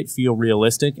make it feel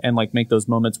realistic and like make those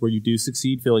moments where you do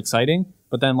succeed feel exciting,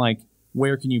 but then like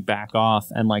where can you back off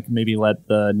and like maybe let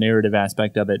the narrative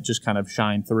aspect of it just kind of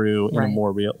shine through in a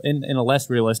more real, in a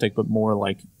less realistic but more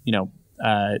like, you know,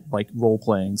 like role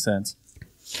playing sense.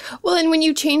 Well, and when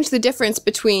you change the difference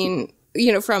between,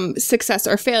 you know, from success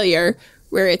or failure,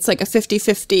 where it's like a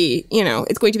 50-50, you know,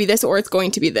 it's going to be this or it's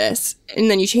going to be this.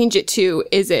 And then you change it to,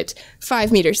 is it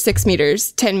 5 meters, 6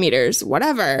 meters, 10 meters,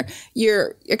 whatever.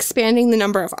 You're expanding the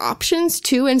number of options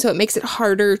too. And so it makes it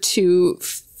harder to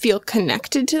feel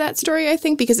connected to that story, I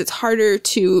think, because it's harder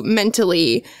to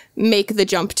mentally make the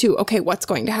jump to, okay, what's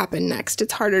going to happen next?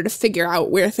 It's harder to figure out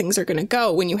where things are going to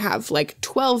go when you have like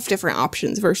 12 different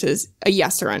options versus a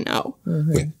yes or a no.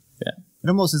 Mm-hmm. Yeah. It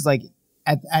almost is like,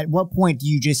 at what point do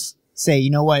you just say,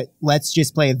 you know what, let's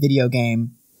just play a video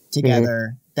game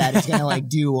together that is going to like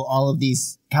do all of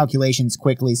these calculations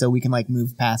quickly so we can like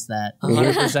move past that.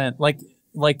 100%.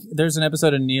 Like there's an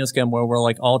episode in NeoScum where we're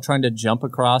like all trying to jump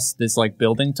across this like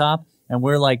building top, and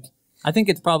we're like, I think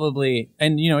it's probably,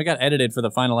 and you know, it got edited for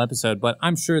the final episode, but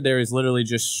I'm sure there is literally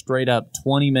just straight up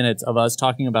 20 minutes of us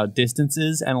talking about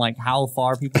distances and like how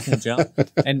far people can jump.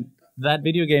 And that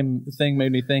video game thing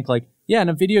made me think like, yeah, in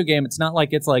a video game, it's not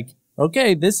like it's like,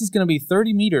 okay, this is going to be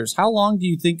 30 meters. How long do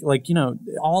you think, like, you know,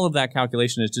 all of that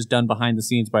calculation is just done behind the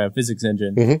scenes by a physics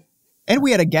engine. Mm-hmm. And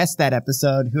we had a guest that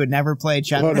episode who had never played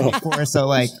Shadowrun before, so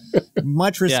like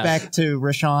much respect to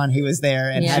Rashawn who was there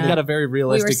and Had got a very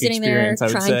realistic we were sitting there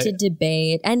experience, trying to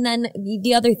debate. And then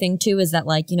the other thing too is that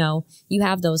like, you know, you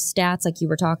have those stats like you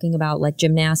were talking about, like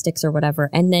gymnastics or whatever,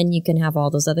 and then you can have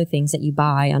all those other things that you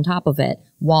buy on top of it,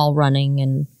 wall running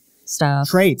and stuff.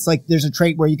 Traits, like there's a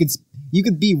trait where you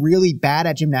could be really bad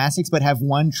at gymnastics but have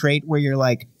one trait where you're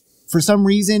like, for some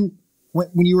reason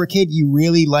when you were a kid, you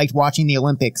really liked watching the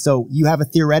Olympics. So you have a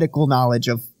theoretical knowledge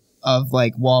of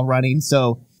like wall running.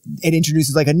 So it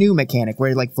introduces like a new mechanic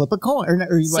where you like flip a coin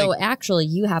or so like, actually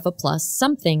you have a plus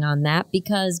something on that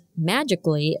because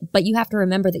magically, but you have to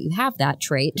remember that you have that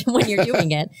trait when you're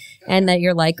doing it and that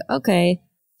you're like, okay.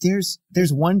 There's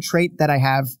one trait that I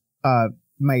have,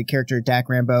 my character Dak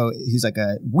Rambo, who's like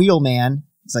a wheelman.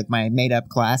 It's like my made up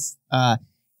class.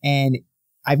 And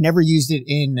I've never used it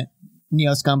in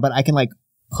NeoScum, but I can like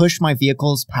push my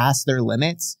vehicles past their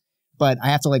limits, but I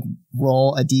have to like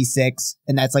roll a d6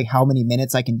 and that's like how many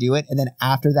minutes I can do it. And then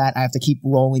after that, I have to keep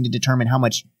rolling to determine how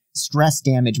much stress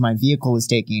damage my vehicle is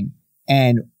taking,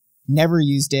 and never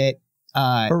used it.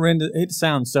 Horrendous. It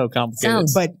sounds so complicated.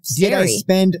 But did I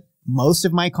spend most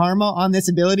of my karma on this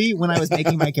ability when I was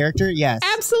making my character? Yes.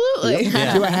 Absolutely.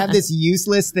 Yeah. Do I have this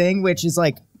useless thing, which is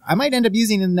like, I might end up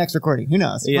using it in the next recording. Who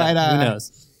knows? Yeah, but, who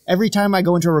knows? Every time I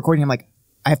go into a recording, I'm like,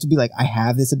 I have to be like, I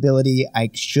have this ability. I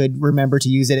should remember to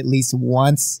use it at least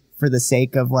once for the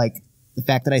sake of like the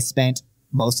fact that I spent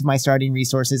most of my starting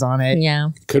resources on it. Yeah.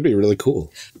 Could be really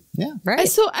cool. Yeah. Right.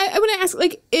 So I want to ask,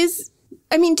 like,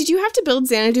 did you have to build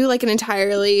Xanadu like an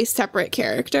entirely separate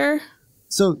character?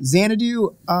 So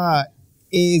Xanadu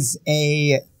is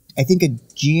I think a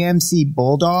GMC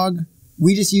Bulldog.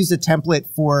 We just used a template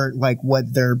for like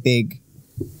what their big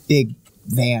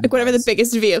van, like whatever the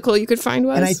biggest vehicle you could find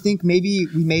was. And I think maybe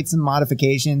we made some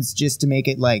modifications just to make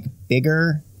it like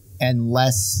bigger and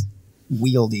less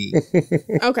wieldy.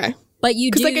 Okay. But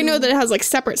you do. Because like I know that it has like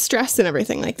separate stress and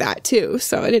everything like that too.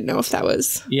 So I didn't know if that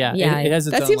was. Yeah. Yeah. It has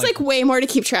its That own, seems like way more to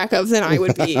keep track of than I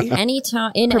would be.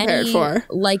 Anytime in prepared any for.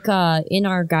 like in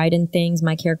our guide and things,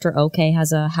 my character OK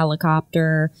has a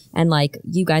helicopter, and like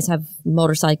you guys have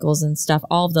motorcycles and stuff.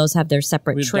 All of those have their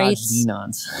separate we traits.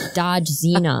 Dodge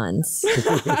Xenons.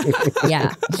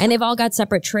 Yeah, and they've all got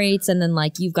separate traits, and then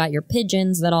like you've got your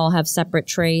pigeons that all have separate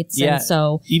traits. Yeah. And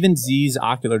so even Z's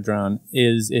ocular drone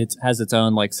has its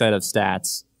own like set of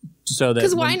stats. So that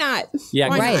Because why not? Yeah,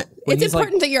 why right. not? When It's he's, like-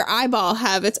 important that your eyeball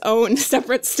have its own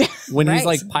separate stats. when he's Right.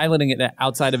 like piloting it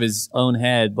outside of his own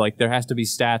head, like there has to be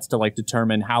stats to like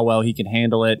determine how well he can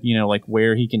handle it, you know, like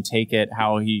where he can take it,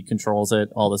 how he controls it,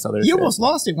 all this other You shit. almost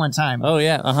lost it one time. Oh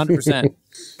yeah, 100%.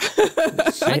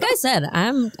 like I said,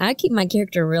 I keep my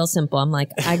character real simple. I'm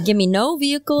like, give me no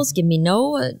vehicles, give me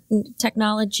no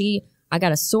technology. I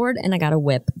got a sword and I got a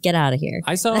whip. Get out of here.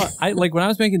 Like when I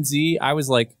was making Z,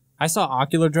 I saw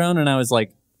ocular drone and I was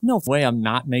like, no way I'm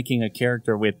not making a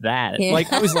character with that. Yeah.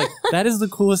 Like I was like, that is the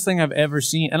coolest thing I've ever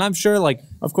seen. And I'm sure like,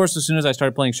 of course, as soon as I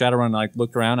started playing Shadowrun and I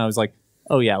looked around, I was like,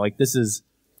 oh yeah, like this is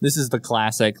the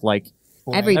classic, like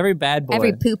every bad boy.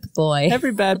 Every poop boy.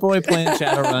 Every bad boy playing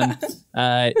Shadowrun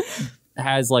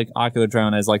has like ocular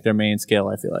drone as like their main skill,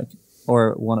 I feel like.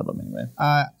 Or one of them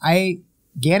anyway.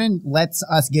 Gannon lets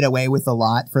us get away with a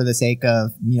lot for the sake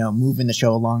of, you know, moving the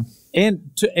show along. And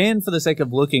for the sake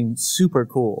of looking super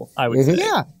cool, I would say.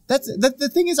 Yeah, that's the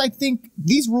thing is, I think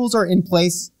these rules are in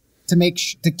place to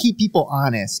to keep people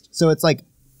honest. So it's like,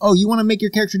 oh, you want to make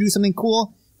your character do something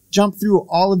cool? Jump through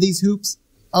all of these hoops.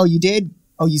 Oh, you did?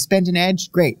 Oh, you spent an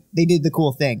edge? Great. They did the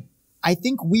cool thing. I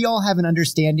think we all have an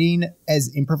understanding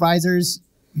as improvisers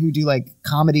do like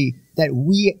comedy that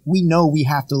we know we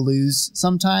have to lose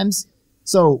sometimes.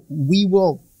 So we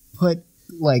will put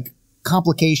like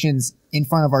complications in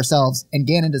front of ourselves, and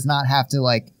Ganon does not have to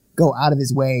like go out of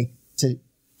his way to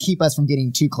keep us from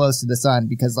getting too close to the sun,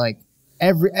 because like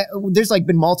there's like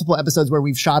been multiple episodes where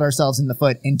we've shot ourselves in the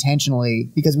foot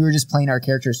intentionally because we were just playing our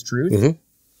character's truth.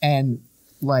 And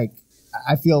like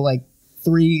I feel like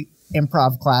 3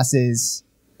 improv classes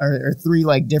or 3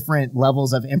 like different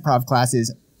levels of improv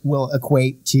classes will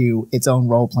equate to its own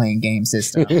role-playing game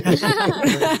system.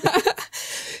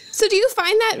 So do you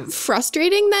find that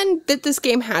frustrating then, that this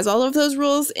game has all of those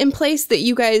rules in place that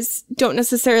you guys don't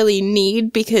necessarily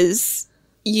need because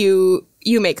you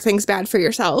make things bad for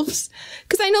yourselves?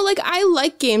 Because I know, like, I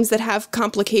like games that have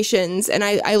complications, and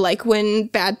I like when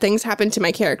bad things happen to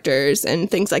my characters and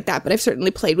things like that, but I've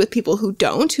certainly played with people who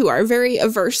don't, who are very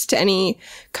averse to any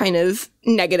kind of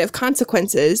negative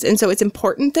consequences, and so it's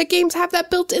important that games have that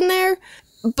built in there.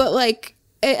 But, like,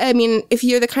 I mean, if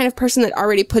you're the kind of person that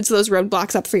already puts those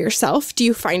roadblocks up for yourself, do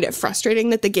you find it frustrating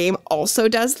that the game also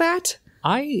does that?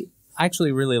 I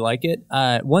actually really like it.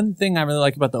 One thing I really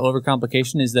like about the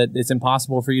overcomplication is that it's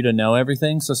impossible for you to know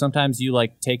everything. So sometimes you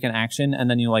like take an action and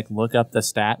then you like look up the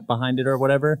stat behind it or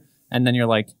whatever, and then you're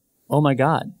like, oh my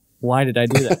God, why did I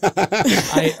do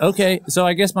that? Okay, so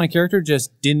I guess my character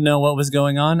just didn't know what was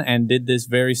going on and did this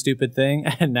very stupid thing,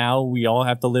 and now we all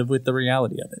have to live with the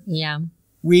reality of it. Yeah.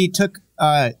 We took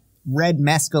red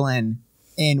mescaline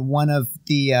in one of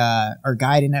the our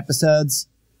Gaiden episodes.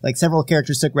 Like several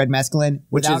characters took red mescaline,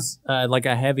 which is like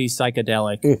a heavy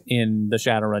psychedelic in the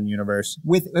Shadowrun universe.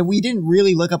 We didn't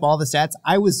really look up all the stats.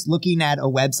 I was looking at a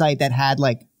website that had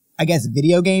like, I guess,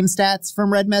 video game stats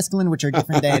from red mescaline, which are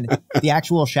different than the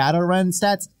actual Shadowrun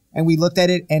stats. And we looked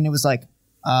at it and it was like,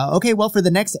 okay, well, for the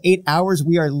next 8 hours,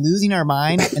 we are losing our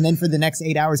mind. And then for the next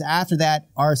 8 hours after that,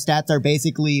 our stats are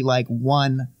basically like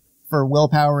 1 for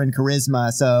willpower and charisma.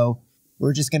 So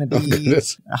we're just going to be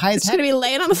high as It's going to be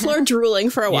laying on the floor drooling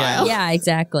for a while. Yeah,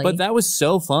 exactly. But that was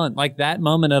so fun. Like that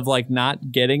moment of like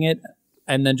not getting it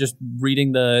and then just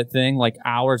reading the thing like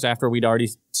hours after we'd already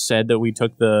said that we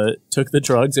took the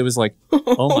drugs. It was like,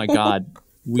 oh my God,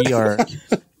 we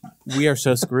are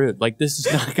so screwed. Like this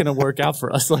is not going to work out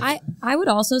for us. Like, I would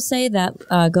also say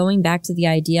that going back to the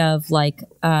idea of like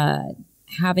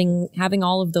having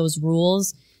all of those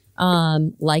rules,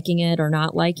 liking it or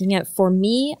not liking it, for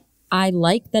me, I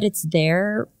like that it's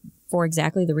there for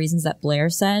exactly the reasons that Blair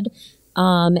said.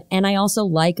 And I also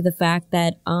like the fact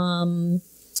that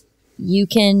you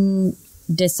can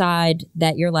decide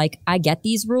that you're like, I get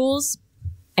these rules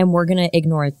and we're going to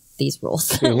ignore these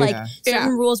rules. Like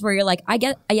certain rules where you're like, I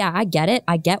get it.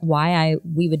 I get why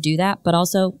we would do that. But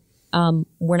also,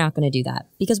 we're not going to do that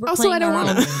because we're also, playing I don't our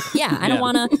want own. to. Yeah, I don't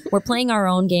want to. We're playing our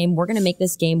own game. We're going to make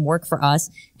this game work for us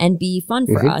and be fun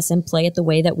for us and play it the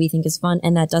way that we think is fun.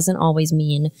 And that doesn't always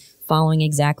mean following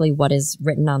exactly what is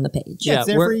written on the page. Yeah, it's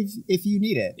there for if you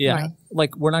need it. Yeah, right?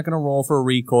 Like we're not going to roll for a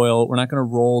recoil. We're not going to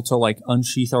roll to like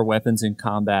unsheath our weapons in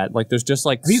combat. Like there's just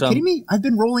like Are you kidding me? I've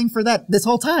been rolling for that this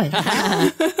whole time.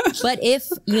 But if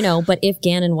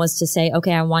Ganon was to say,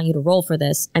 okay, I want you to roll for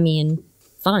this, I mean,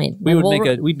 fine.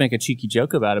 We'd make a cheeky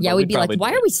joke about it. Yeah, but we'd be like,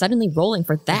 why are we suddenly rolling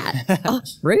for that? Oh,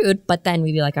 rude. But then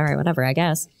we'd be like, all right, whatever, I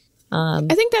guess. I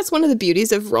think that's one of the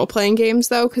beauties of role-playing games,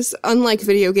 though, because unlike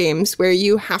video games where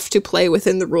you have to play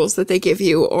within the rules that they give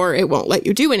you or it won't let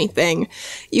you do anything,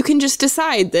 you can just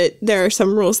decide that there are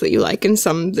some rules that you like and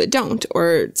some that don't,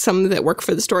 or some that work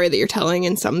for the story that you're telling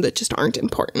and some that just aren't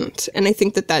important. And I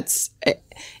think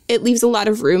it leaves a lot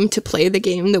of room to play the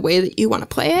game the way that you want to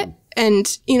play it. And,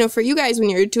 for you guys, when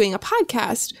you're doing a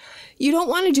podcast, you don't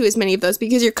want to do as many of those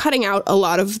because you're cutting out a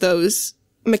lot of those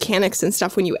mechanics and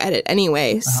stuff when you edit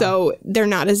anyway. So they're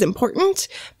not as important.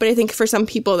 But I think for some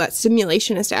people, that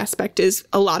simulationist aspect is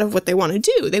a lot of what they want to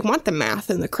do. They want the math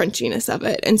and the crunchiness of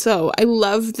it. And so I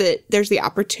love that there's the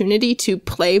opportunity to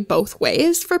play both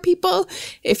ways for people.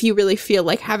 If you really feel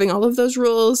like having all of those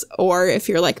rules, or if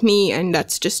you're like me and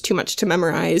that's just too much to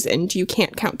memorize and you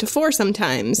can't count to 4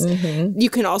 sometimes, you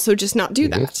can also just not do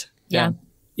that. Yeah.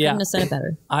 Yeah. Couldn't have said it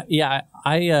better.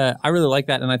 I really like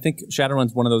that. And I think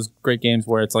Shadowrun's one of those great games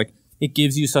where it's like, it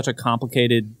gives you such a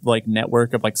complicated like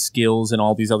network of like skills and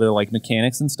all these other like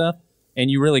mechanics and stuff.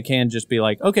 And you really can just be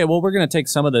like, okay, well, we're going to take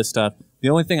some of this stuff. The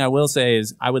only thing I will say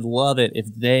is I would love it if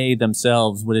they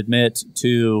themselves would admit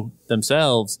to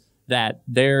themselves that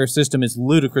their system is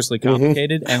ludicrously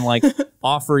complicated and like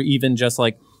offer even just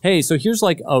like, hey, so here's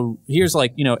like,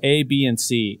 A, B, and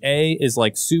C. A is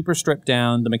like super stripped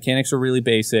down. The mechanics are really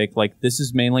basic. Like this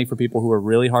is mainly for people who are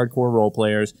really hardcore role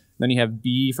players. Then you have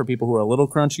B for people who are a little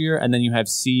crunchier. And then you have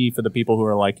C for the people who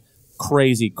are like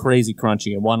crazy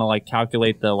crunchy and want to like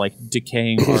calculate the like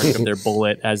decaying arc of their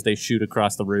bullet as they shoot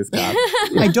across the rooftop.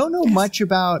 I don't know much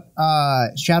about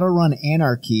Shadowrun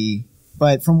Anarchy,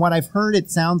 but from what I've heard, it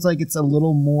sounds like it's a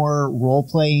little more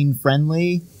role-playing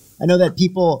friendly. I know that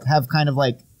people have kind of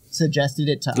like suggested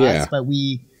it to us, but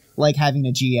we like having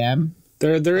a GM.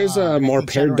 There is a more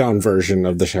pared-down version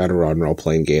of the Shadowrun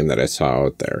role-playing game that I saw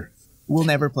out there. We'll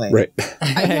never play it. Right.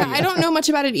 I don't know much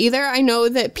about it either. I know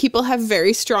that people have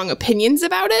very strong opinions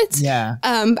about it. Yeah.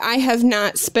 I have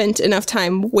not spent enough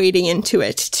time wading into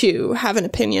it to have an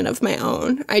opinion of my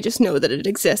own. I just know that it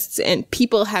exists and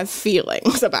people have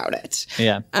feelings about it.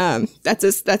 Yeah. That's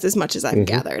as much as I've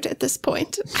gathered at this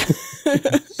point.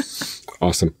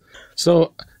 Awesome.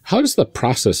 So how does the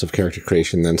process of character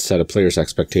creation then set a player's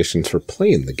expectations for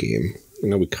playing the game? I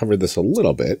know we covered this a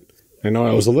little bit. I know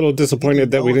I was a little disappointed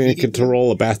that we didn't get to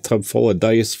roll a bathtub full of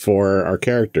dice for our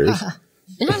characters.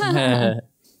 Yeah,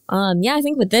 I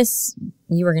think with this,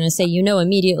 you were going to say,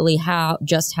 immediately how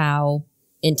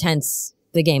intense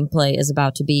the gameplay is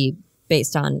about to be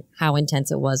based on how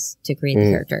intense it was to create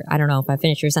the character. I don't know if I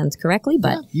finished your sentence correctly,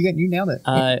 but you nailed it.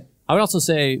 I would also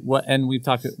say and we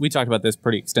talked about this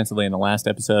pretty extensively in the last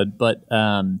episode, but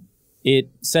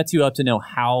it sets you up to know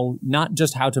not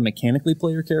just how to mechanically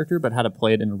play your character, but how to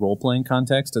play it in a role-playing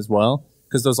context as well.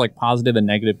 Because those like positive and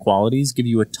negative qualities give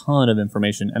you a ton of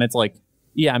information. And it's like,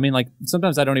 yeah, I mean, like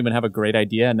sometimes I don't even have a great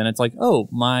idea. And then it's like, oh,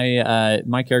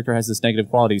 my character has this negative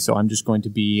quality. So I'm just going to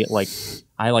be like,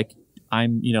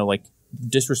 I'm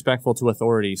disrespectful to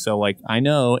authority. So like, I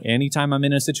know anytime I'm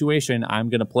in a situation, I'm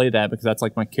going to play that because that's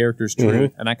like my character's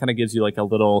truth. And that kind of gives you like a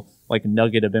little like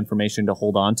nugget of information to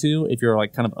hold on to if you're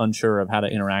like kind of unsure of how to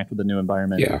interact with the new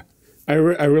environment. Yeah. I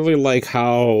really like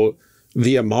how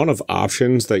the amount of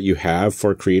options that you have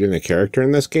for creating a character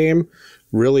in this game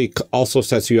really also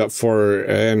sets you up for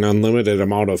an unlimited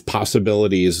amount of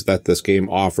possibilities that this game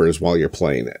offers while you're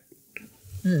playing it.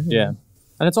 Yeah.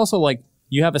 And it's also like,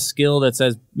 you have a skill that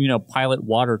says, pilot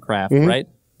watercraft, right?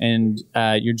 And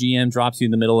your GM drops you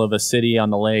in the middle of a city on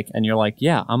the lake, and you're like,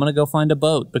 yeah, I'm going to go find a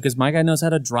boat because my guy knows how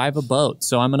to drive a boat.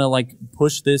 So I'm going to like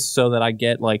push this so that I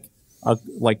get I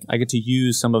get to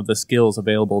use some of the skills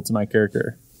available to my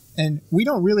character. And we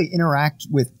don't really interact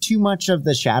with too much of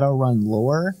the Shadowrun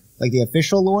lore, like the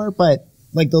official lore, but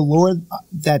like the lore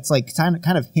that's like kind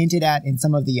of hinted at in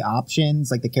some of the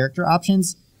options, like the character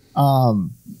options.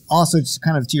 Also, just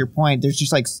kind of to your point, there's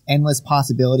just like endless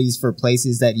possibilities for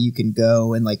places that you can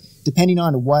go, and like depending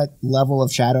on what level of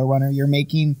Shadowrunner you're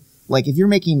making, like if you're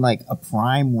making like a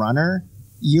prime runner,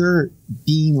 you're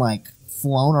being like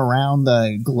flown around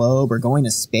the globe or going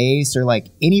to space or like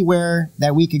anywhere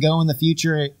that we could go in the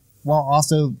future, while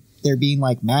also there being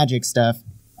like magic stuff.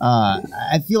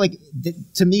 I feel like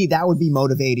to me that would be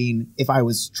motivating if I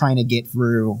was trying to get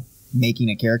through making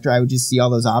a character. I would just see all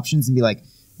those options and be like,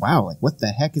 wow, like what the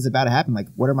heck is about to happen? Like,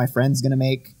 what are my friends going to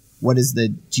make? What does the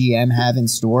GM have in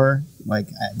store? Like,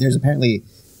 there's apparently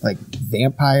like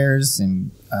vampires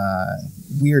and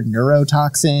weird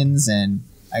neurotoxins and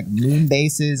like moon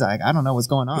bases. Like, I don't know what's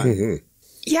going on.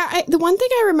 Yeah, the one thing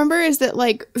I remember is that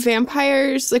like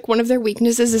vampires, like one of their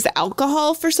weaknesses is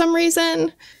alcohol for some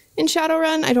reason in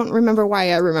Shadowrun. I don't remember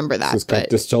why I remember that. It's got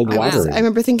distilled water. I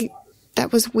remember thinking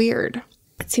that was weird.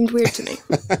 It seemed weird to me.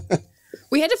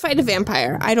 We had to fight a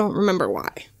vampire. I don't remember why.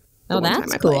 Oh,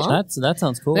 that's cool. That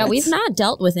sounds cool. Yeah, we've not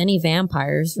dealt with any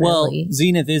vampires, really. Well,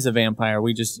 Zenith is a vampire.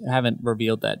 We just haven't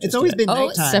revealed that. It's always been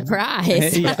nighttime. Oh,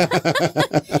 surprise.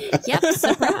 Yep,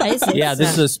 surprise. Yeah,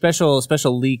 this is a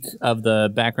special leak of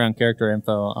the background character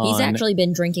info. He's actually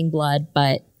been drinking blood,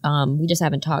 but we just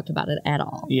haven't talked about it at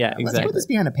all. Yeah, exactly. Let's put this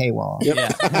behind a paywall. Yep.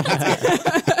 Yeah.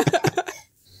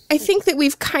 I think that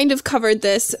we've kind of covered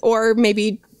this, or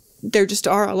maybe there just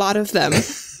are a lot of them.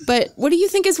 But what do you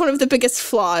think is one of the biggest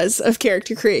flaws of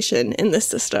character creation in this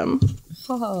system?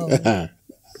 Oh.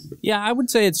 Yeah, I would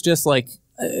say it's just like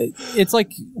it's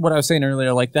like what I was saying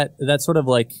earlier, like that's sort of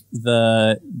like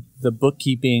the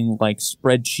bookkeeping like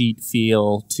spreadsheet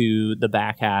feel to the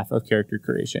back half of character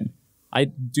creation. I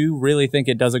do really think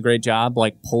it does a great job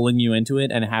like pulling you into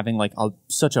it and having like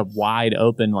such a wide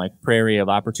open like prairie of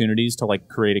opportunities to like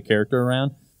create a character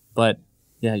around. But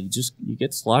yeah, you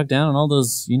get slogged down on all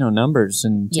those, numbers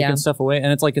and taking stuff away.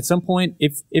 And it's like at some point,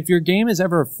 if your game is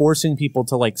ever forcing people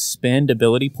to like spend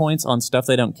ability points on stuff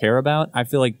they don't care about, I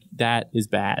feel like that is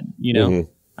bad,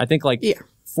 I think like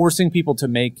forcing people to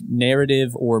make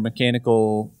narrative or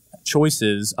mechanical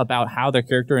choices about how their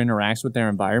character interacts with their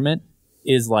environment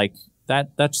is like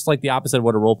that's like the opposite of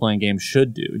what a role-playing game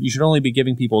should do. You should only be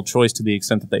giving people choice to the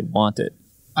extent that they want it.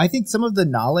 I think some of the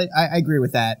knowledge, I agree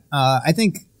with that. I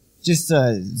think just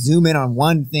to zoom in on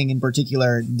one thing in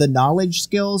particular, the knowledge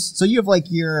skills. So you have like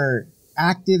your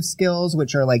active skills,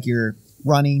 which are like your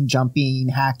running, jumping,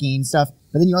 hacking stuff.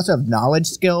 But then you also have knowledge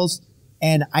skills.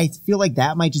 And I feel like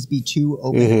that might just be too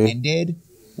open-ended,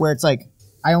 where it's like,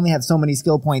 I only have so many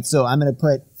skill points, so I'm going to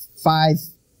put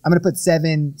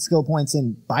 7 skill points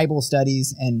in Bible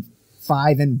studies and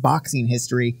 5 in boxing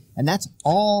history. And that's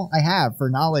all I have for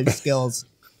knowledge skills.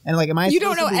 And like, you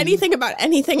don't know anything about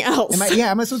anything else.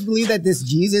 Am I supposed to believe that this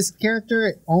Jesus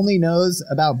character only knows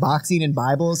about boxing and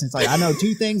Bibles? It's like, I know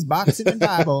 2 things, boxing and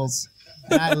Bibles.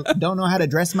 And I don't know how to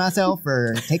dress myself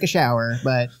or take a shower,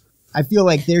 but I feel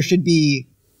like there should be,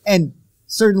 and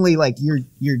certainly like your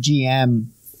GM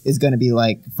is going to be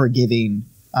like forgiving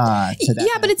to that.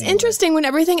 Yeah, but it's interesting when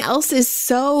everything else is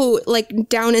so like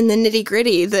down in the nitty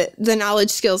gritty that the knowledge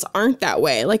skills aren't that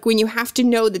way. Like when you have to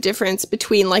know the difference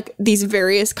between like these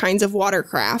various kinds of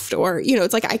watercraft, or, you know,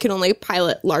 it's like I can only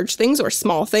pilot large things or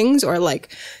small things or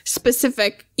like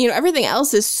specific, you know, everything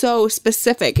else is so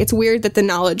specific. It's weird that the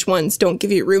knowledge ones don't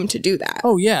give you room to do that.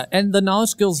 Oh yeah. And the knowledge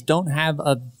skills don't have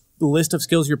a list of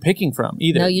skills you're picking from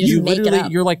either. No, you just make it up.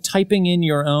 You're like typing in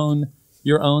your own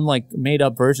like made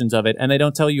up versions of it, and they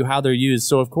don't tell you how they're used.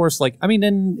 So of course, like, I mean,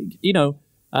 then, you know,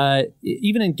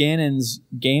 even in Ganon's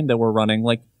game that we're running,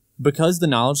 like, because the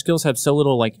knowledge skills have so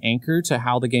little like anchor to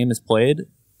how the game is played,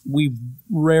 we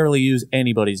rarely use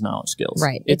anybody's knowledge skills.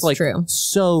 Right. It's like true.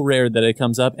 So rare that it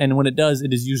comes up, and when it does,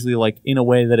 it is usually like in a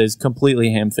way that is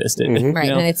completely ham-fisted. Right.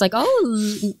 You know? And it's like,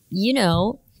 oh, you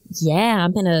know, yeah,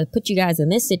 I'm going to put you guys in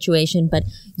this situation, but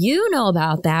you know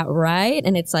about that, right?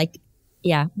 And it's like,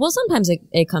 yeah, well, sometimes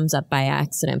it comes up by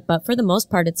accident, but for the most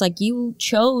part, it's like you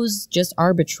chose just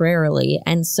arbitrarily.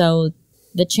 And so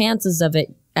the chances of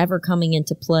it ever coming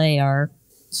into play are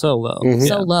so low.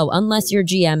 So low, unless your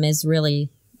GM is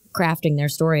really crafting their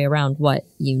story around what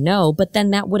you know. But then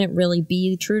that wouldn't really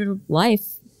be true to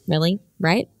life, really,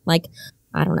 right? Like,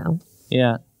 I don't know.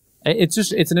 Yeah. It's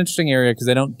an interesting area because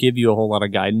they don't give you a whole lot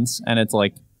of guidance. And it's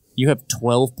like you have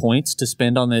 12 points to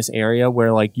spend on this area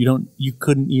where like you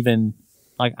couldn't even...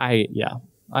 Like, I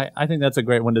think that's a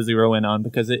great one to zero in on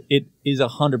because it is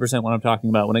 100% what I'm talking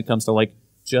about when it comes to like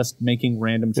just making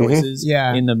random choices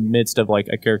in the midst of like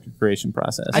a character creation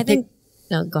process. I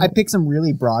picked some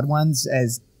really broad ones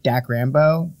as Dak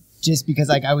Rambo just because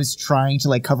like I was trying to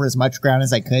like cover as much ground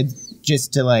as I could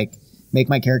just to like make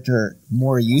my character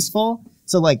more useful.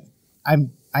 So like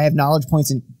I have knowledge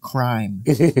points in crime.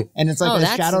 And it's like a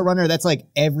Shadowrunner, that's like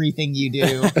everything you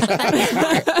do.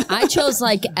 I chose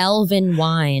like elven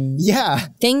wine. Yeah.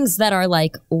 Things that are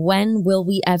like, when will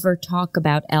we ever talk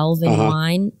about elven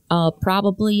wine?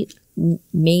 Probably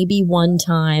maybe one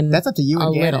time. That's up to you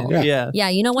again. Little. Yeah. Yeah,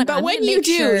 you know what? But when you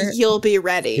do, you'll be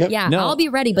ready. Yep. Yeah, No. I'll be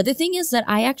ready. But the thing is that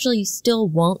I actually still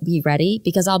won't be ready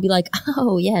because I'll be like,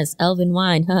 oh, yes, elven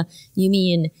wine. Huh? You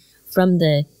mean from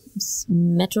the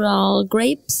Migdall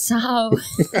grapes? How?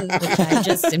 Which I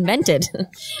just invented.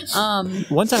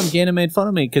 One time Ganon made fun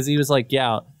of me because he was like,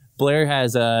 yeah, Blair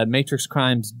has a Matrix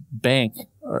Crimes bank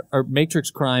or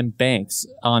Matrix Crime banks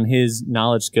on his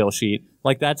knowledge skill sheet.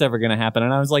 Like that's ever going to happen.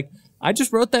 And I was like, I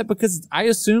just wrote that because I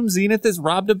assume Zenith has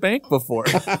robbed a bank before.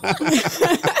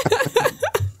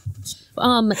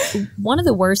 One of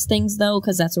the worst things though,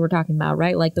 because that's what we're talking about,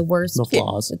 right? Like the worst, The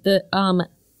flaws.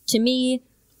 To me,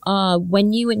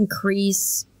 when you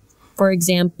increase, for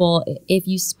example, if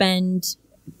you spend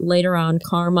later on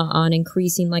karma on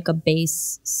increasing like a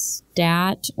base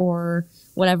stat or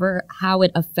whatever, how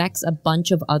it affects a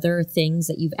bunch of other things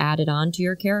that you've added on to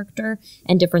your character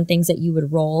and different things that you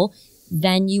would roll,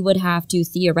 then you would have to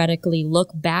theoretically look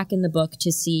back in the book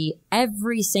to see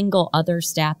every single other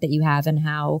stat that you have and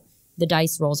how the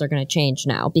dice rolls are going to change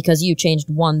now because you changed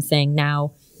one thing.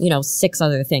 Now, 6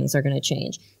 other things are going to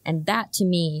change. And that to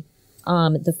me,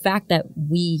 the fact that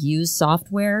we use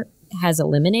software has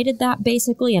eliminated that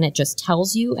basically, and it just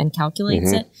tells you and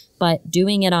calculates it. But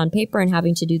doing it on paper and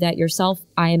having to do that yourself,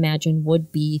 I imagine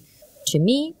would be, to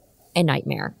me, a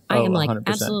nightmare. I am 100%.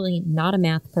 Absolutely not a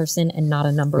math person and not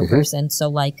a number person. So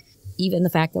like even the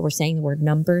fact that we're saying the word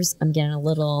numbers, I'm getting a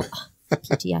little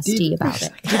PTSD about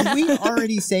it. Did we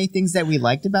already say things that we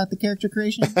liked about the character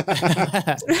creation?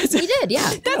 We did,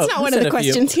 yeah. That's not one of the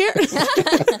questions here.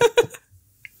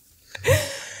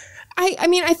 I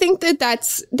mean, I think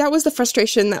that was the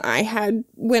frustration that I had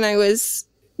when I was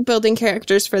building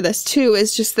characters for this too,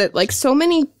 is just that like so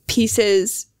many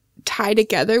pieces tie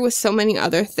together with so many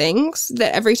other things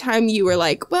that every time you were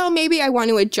like, well, maybe I want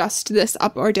to adjust this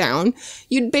up or down,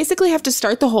 you'd basically have to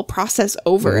start the whole process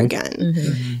over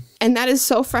again. And that is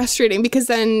so frustrating because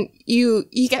then you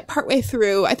get partway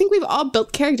through. I think we've all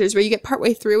built characters where you get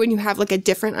partway through and you have like a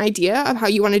different idea of how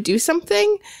you want to do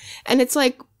something. And it's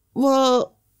like,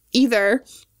 well, either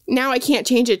now I can't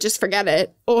change it, just forget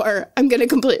it, or I'm going to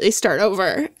completely start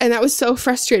over. And that was so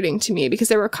frustrating to me because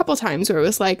there were a couple times where it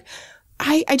was like,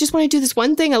 I just want to do this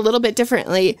one thing a little bit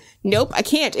differently. Nope, I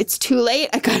can't. It's too late.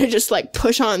 I got to just like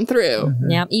push on through.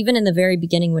 Yeah, even in the very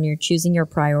beginning when you're choosing your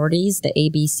priorities, the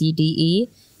A, B, C, D, E,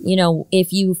 you know,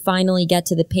 if you finally get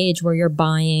to the page where you're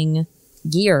buying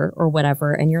gear or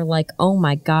whatever and you're like, oh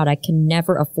my God, I can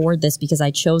never afford this because I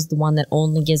chose the one that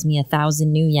only gives me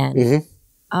 1,000 new yen.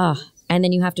 And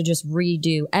then you have to just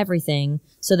redo everything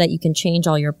so that you can change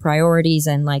all your priorities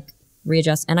and like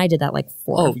readjust. And I did that like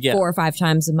four or five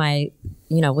times in my,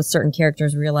 you know, with certain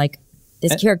characters where you're like,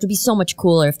 this character would be so much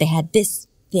cooler if they had this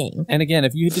thing. And again,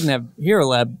 if you didn't have Hero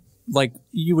Lab, like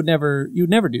you would never do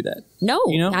that. No,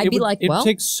 you know, I'd be like, well, it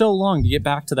takes so long to get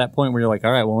back to that point where you're like,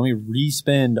 all right, well, let me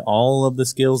re-spend all of the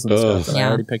skills and stuff that I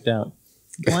already picked out.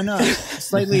 One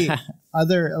slightly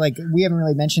other, like we haven't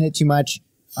really mentioned it too much.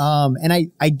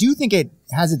 And I do think it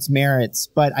has its merits,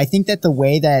 but I think that the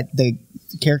way that the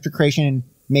character creation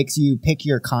makes you pick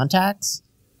your contacts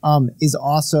is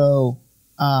also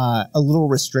a little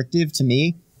restrictive to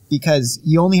me because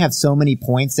you only have so many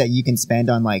points that you can spend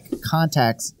on like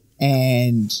contacts.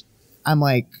 And I'm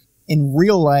like, in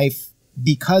real life,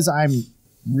 because I'm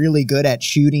really good at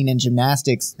shooting and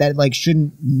gymnastics, that like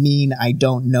shouldn't mean I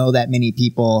don't know that many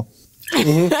people.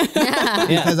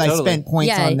 Because I spent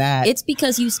points on that. It's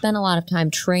because you spent a lot of time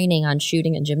training on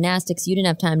shooting and gymnastics. You didn't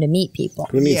have time to meet people.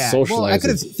 We need socializing. Well, I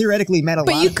could have theoretically met a lot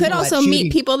But of you people could also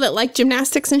meet people that like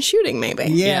gymnastics and shooting, maybe.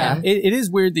 Yeah. It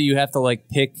is weird that you have to like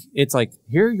pick. It's like,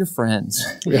 here are your friends.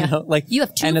 You know? Like you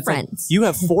have two friends. Like, you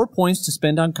have 4 points to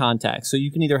spend on contacts. So you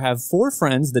can either have 4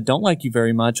 friends that don't like you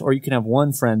very much, or you can have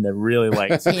 1 friend that really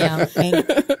likes you. Yeah.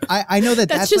 And I know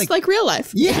that's just like real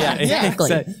life. Yeah,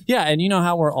 Exactly. Yeah, and you know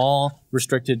how we're all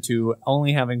restricted to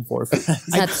only having 4 friends.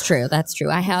 That's true. That's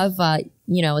true. I have,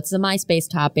 you know, it's the MySpace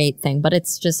top 8 thing, but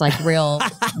it's just like real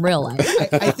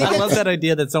life. I love that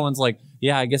idea that someone's like,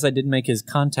 yeah, I guess I didn't make his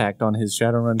contact on his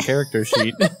Shadowrun character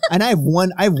sheet. And I have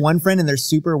one friend and they're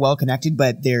super well connected,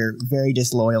 but they're very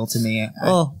disloyal to me.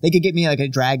 They could get me like a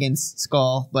dragon's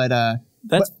skull, but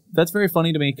That's very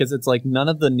funny to me because it's like none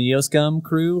of the NeoScum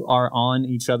crew are on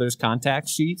each other's contact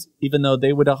sheets, even though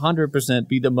they would 100%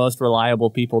 be the most reliable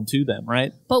people to them,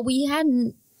 right? But we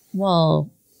hadn't, well,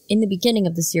 in the beginning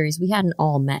of the series, we hadn't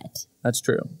all met. That's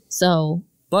true. So.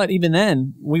 But even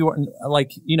then, we weren't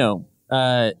like, you know.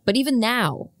 But even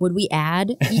now, would we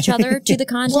add each other to the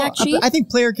contact sheet? I think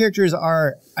player characters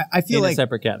are, I feel in like. a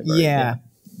separate category. Yeah.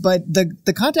 But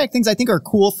the contact things I think are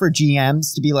cool for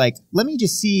GMs to be like, let me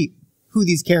just see who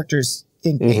these characters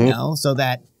think they know, so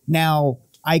that now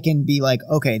I can be like,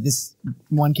 okay, this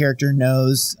one character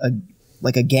knows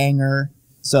a ganger,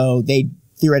 so they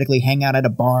theoretically hang out at a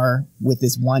bar with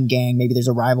this one gang. Maybe there's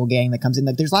a rival gang that comes in.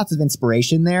 Like, there's lots of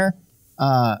inspiration there.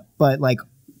 But like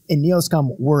in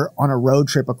NeoScum, we're on a road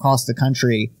trip across the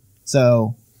country,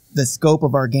 so the scope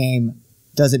of our game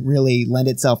doesn't really lend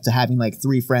itself to having like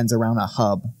 3 friends around a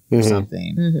hub or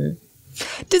something.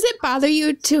 Does it bother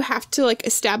you to have to like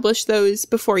establish those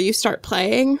before you start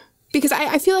playing? Because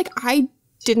I feel like I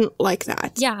didn't like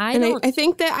that. Yeah, I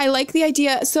think that I like the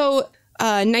idea. So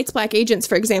Knights Black Agents,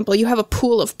 for example, you have a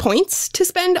pool of points to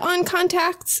spend on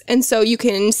contacts. And so you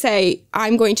can say,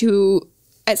 I'm going to,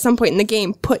 at some point in the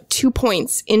game, put 2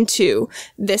 points into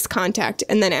this contact.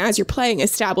 And then as you're playing,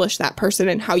 establish that person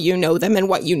and how you know them and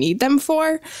what you need them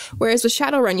for. Whereas with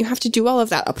Shadowrun, you have to do all of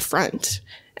that up front.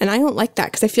 And I don't like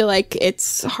that because I feel like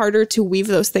it's harder to weave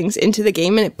those things into the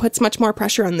game and it puts much more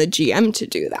pressure on the GM to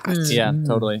do that. Yeah,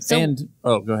 totally. So,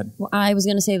 go ahead. Well, I was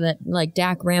going to say that like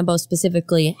Dak Rambo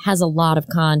specifically has a lot of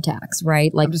contacts,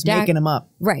 right? Like I'm just making them up.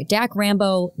 Right. Dak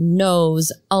Rambo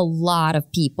knows a lot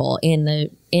of people in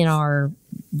our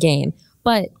game,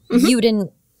 but you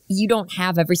don't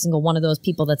have every single one of those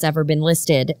people that's ever been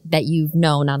listed that you've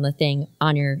known on the thing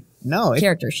on your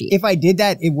character sheet. If I did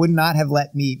that, it would not have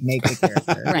let me make the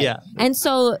character. Right. Yeah. And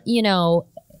so, you know,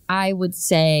 I would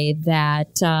say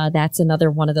that that's another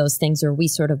one of those things where we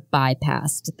sort of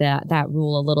bypassed that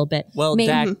rule a little bit. Well,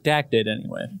 Dak did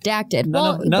anyway. Dak did.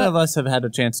 None of us have had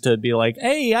a chance to be like,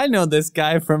 hey, I know this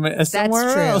guy from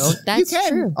somewhere else. That's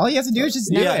true. All you have to do is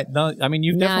just do it. No, I mean,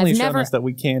 you've definitely shown us that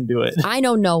we can do it. I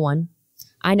know no one.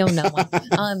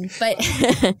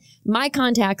 But my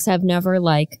contacts have never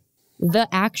like the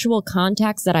actual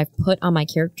contacts that I've put on my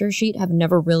character sheet have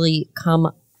never really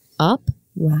come up.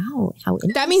 Wow, how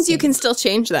interesting. That means you can still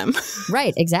change them.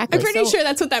 Right, exactly. I'm pretty sure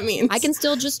that's what that means. I can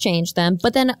still just change them,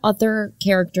 but then other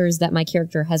characters that my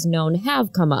character has known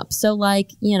have come up. So,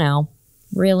 like, you know,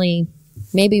 really,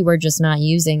 maybe we're just not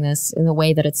using this in the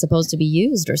way that it's supposed to be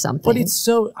used or something. But it's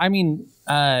so, I mean,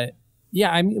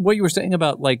 yeah, I mean, what you were saying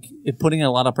about, like, it putting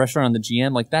a lot of pressure on the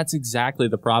GM, like, that's exactly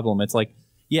the problem. It's like,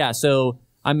 yeah, so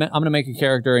I'm going to make a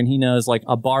character, and he knows, like,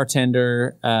 a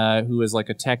bartender who is, like,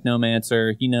 a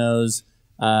technomancer. He knows,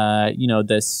 you know,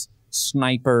 this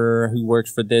sniper who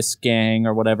works for this gang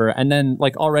or whatever. And then,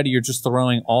 like, already you're just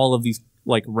throwing all of these,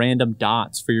 like, random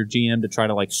dots for your GM to try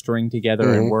to, like, string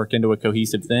together and work into a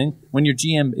cohesive thing, when your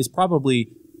GM is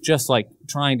probably just, like,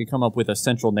 trying to come up with a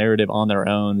central narrative on their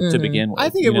own to begin with. I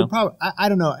think it would probably, I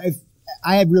don't know, if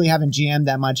I really haven't GM'd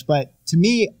that much, but to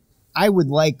me, I would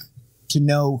like to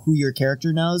know who your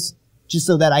character knows, just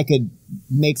so that I could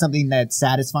make something that's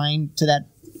satisfying to that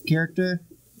character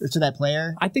or to that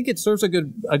player. I think it serves a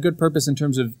good purpose in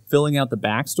terms of filling out the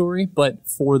backstory, but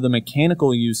for the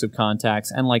mechanical use of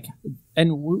contacts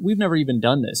and we've never even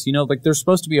done this, you know, like there's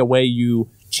supposed to be a way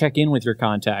you check in with your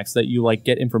contacts, that you like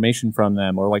get information from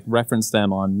them or like reference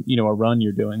them on, you know, a run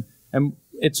you're doing. And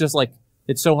it's just like,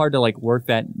 it's so hard to like work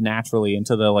that naturally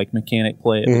into the like mechanic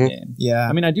play of the game. Yeah.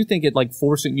 I mean, I do think it like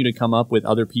forcing you to come up with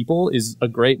other people is a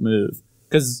great move,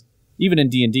 because even in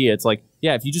D&D, it's like,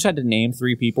 yeah, if you just had to name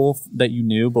 3 people that you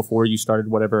knew before you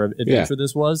started whatever adventure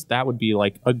this was, that would be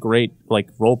like a great like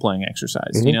role-playing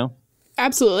exercise, you know?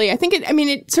 Absolutely. I think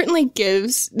it certainly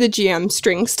gives the GM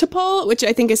strings to pull, which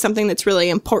I think is something that's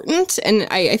really important. And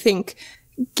I think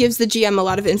gives the GM a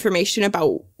lot of information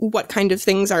about what kind of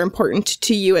things are important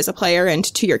to you as a player and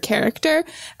to your character.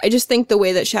 I just think the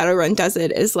way that Shadowrun does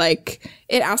it is like,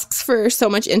 it asks for so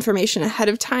much information ahead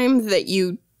of time that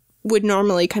you would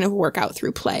normally kind of work out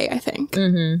through play, I think.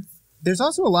 There's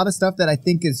also a lot of stuff that I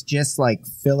think is just like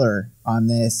filler on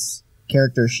this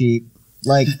character sheet.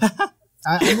 Like,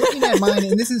 I'm looking at mine,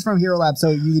 and this is from Hero Lab,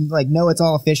 so you like know it's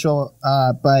all official,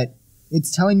 but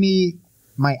it's telling me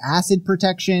my acid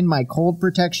protection, my cold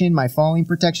protection, my falling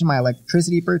protection, my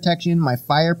electricity protection, my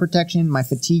fire protection, my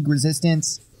fatigue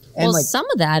resistance. And well, like, some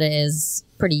of that is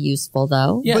pretty useful,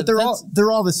 though. Yeah, but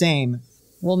they're all the same.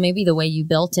 Well, maybe the way you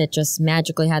built it just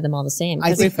magically had them all the same.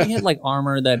 I think if we had like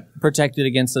armor that protected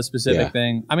against a specific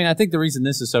thing. I mean, I think the reason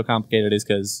this is so complicated is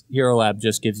because Hero Lab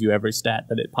just gives you every stat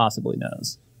that it possibly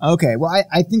knows. Okay, well,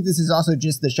 I think this is also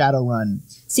just the Shadowrun.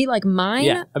 See, like mine,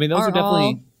 Yeah, I mean, those are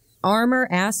definitely armor,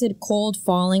 acid, cold,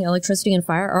 falling, electricity, and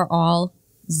fire are all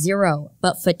 0.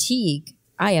 But fatigue,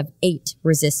 I have 8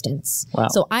 resistance. Wow.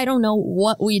 So I don't know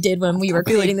what we did when we were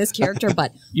creating this character,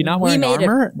 but You're not we wearing made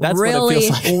armor? it That's what it really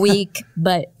feels like. weak,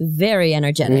 but very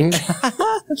energetic.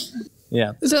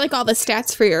 yeah, Those are like all the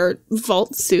stats for your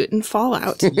vault suit in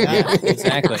Fallout. yeah,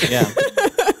 exactly, yeah.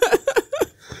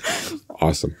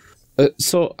 Awesome.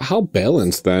 So how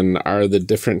balanced then are the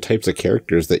different types of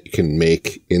characters that you can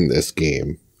make in this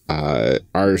game?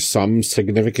 Are some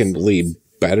significantly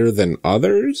better than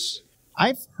others?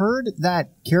 I've heard that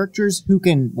characters who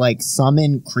can like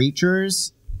summon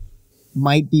creatures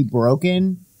might be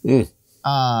broken.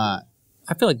 I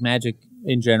feel like magic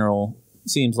in general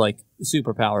seems like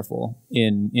super powerful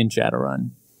in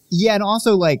Shadowrun. Yeah, and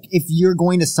also like if you're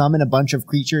going to summon a bunch of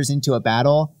creatures into a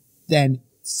battle, then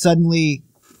suddenly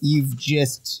you've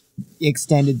just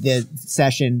extended the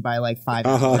session by like 5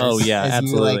 hours. Oh yeah, as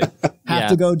absolutely. You like have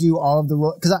to go do all of the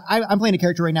roll, because I'm playing a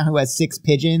character right now who has 6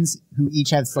 pigeons who each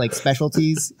have like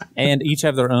specialties, and each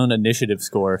have their own initiative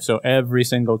score. So every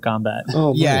single combat.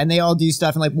 Oh, yeah, my. and they all do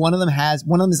stuff. And like one of them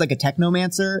is like a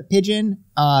technomancer pigeon,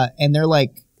 and they're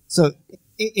like, so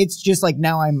it's just like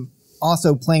now I'm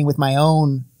also playing with my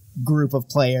own group of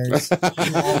players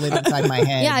who all live inside my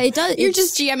head. Yeah, it does. You're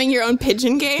just GMing your own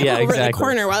pigeon game over in the exactly.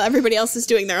 corner while everybody else is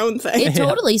doing their own thing. It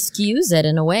totally skews it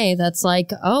in a way that's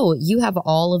like, oh, you have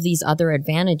all of these other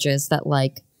advantages that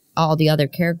like all the other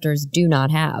characters do not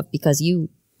have because you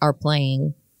are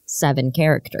playing 7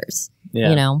 characters.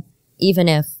 Yeah. You know, even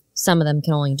if some of them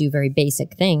can only do very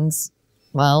basic things,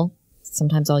 well,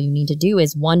 sometimes all you need to do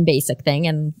is one basic thing,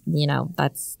 and you know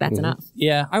that's enough.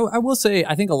 Yeah, I will say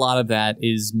I think a lot of that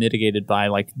is mitigated by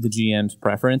like the GM's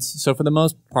preference. So for the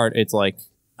most part, it's like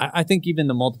I think even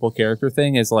the multiple character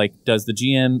thing is like, is the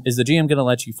GM going to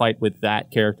let you fight with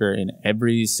that character in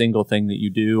every single thing that you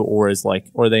do, or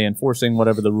are they enforcing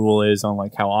whatever the rule is on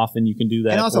like how often you can do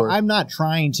that? And also, I'm not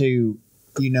trying to,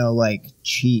 like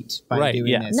cheat by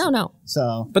doing this. No.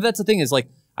 So, but that's the thing is like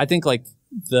I think like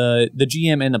the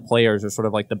GM and the players are sort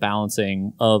of like the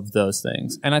balancing of those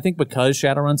things. And I think because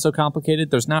Shadowrun's so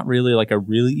complicated, there's not really like a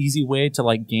really easy way to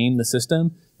like game the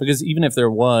system, because even if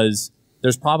there was,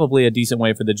 there's probably a decent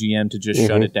way for the GM to just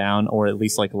shut it down, or at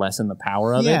least like lessen the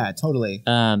power of it. Yeah, totally.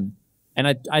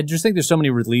 And I just think there's so many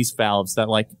release valves that,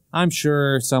 like, I'm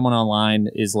sure someone online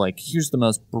is like, here's the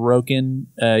most broken,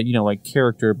 like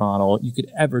character model you could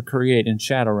ever create in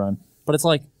Shadowrun. But it's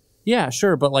like, yeah,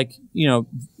 sure. But like,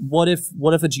 what if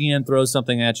a GM throws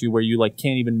something at you where you like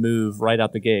can't even move right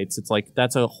out the gates? It's like,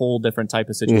 that's a whole different type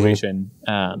of situation.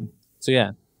 So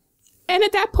yeah. And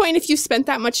at that point, if you spent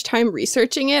that much time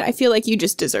researching it, I feel like you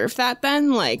just deserve that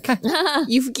then. Like,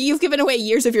 you've given away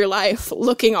years of your life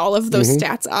looking all of those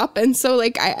stats up. And so,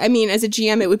 like, I mean, as a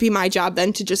GM, it would be my job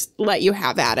then to just let you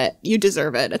have at it. You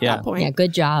deserve it at that point. Yeah,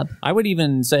 good job. I would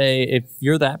even say if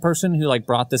you're that person who, like,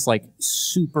 brought this, like,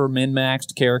 super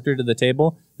min-maxed character to the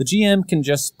table, the GM can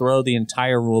just throw the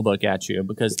entire rulebook at you,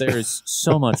 because there is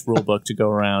so much rulebook to go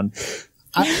around.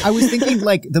 I was thinking,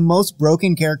 like, the most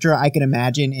broken character I could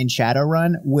imagine in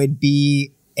Shadowrun would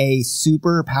be a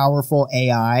super powerful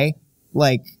AI.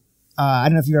 Like, I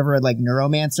don't know if you've ever read, like,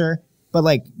 Neuromancer, but,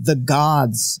 like, the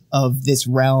gods of this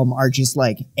realm are just,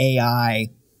 like,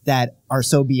 AI that are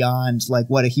so beyond, like,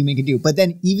 what a human could do. But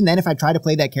then, even then, if I try to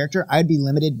play that character, I'd be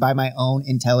limited by my own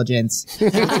intelligence,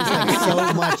 which is, like,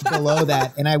 so much below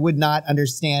that, and I would not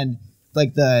understand,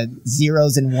 like, the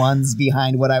zeros and ones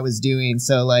behind what I was doing.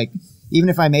 So, like, even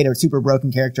if I made a super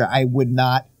broken character, I would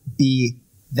not be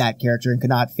that character and could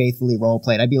not faithfully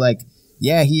roleplay it. I'd be like,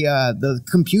 yeah, the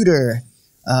computer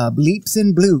bleeps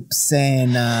and bloops,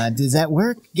 and does that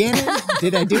work, Gannon?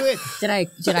 Did I do it?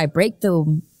 Did I break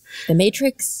the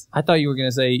Matrix? I thought you were going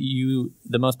to say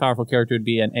the most powerful character would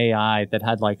be an AI that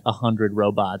had like 100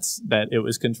 robots that it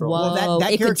was controlling. Whoa,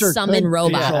 that it could character summon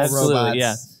robots. Yeah, absolutely, robots.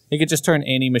 yeah. It could just turn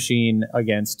any machine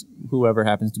against whoever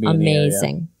happens to be in the area.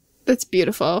 Amazing. That's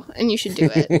beautiful, and you should do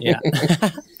it. Yeah.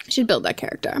 You should build that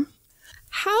character.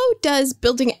 How does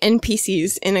building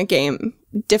NPCs in a game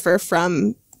differ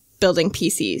from building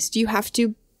PCs? Do you have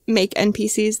to make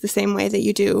NPCs the same way that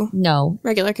you do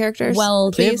regular characters?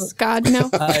 Well, please, God,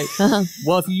 no.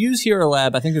 Well, if you use Hero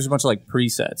Lab, I think there's a bunch of like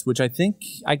presets, which I think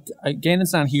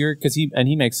Gannon's not here because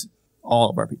he makes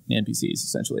all of our NPCs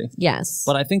essentially. Yes.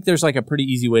 But I think there's like a pretty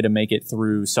easy way to make it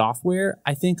through software.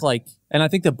 I think and I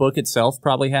think the book itself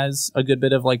probably has a good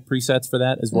bit of like presets for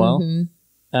that as well.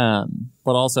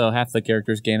 But also half the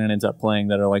characters Gannon ends up playing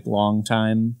that are like long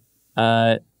time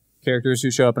characters who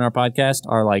show up in our podcast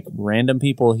are like random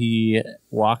people he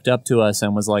walked up to us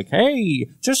and was like, hey,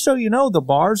 just so you know, the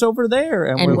bar's over there.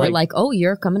 And we're like, oh,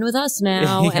 you're coming with us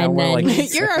now. Yeah, and then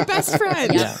like, you're our best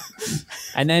friend. Yeah.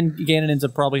 And then Gannon ends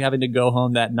up probably having to go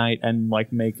home that night and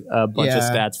like make a bunch of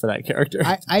stats for that character.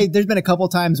 There's been a couple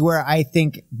times where I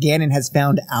think Gannon has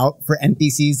found out for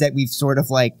NPCs that we've sort of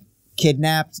like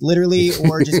kidnapped, literally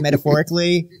or just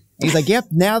metaphorically. And he's like, yep,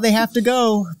 now they have to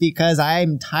go because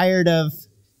I'm tired of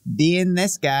being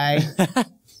this guy.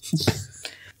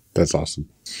 That's awesome.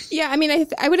 Yeah, I mean,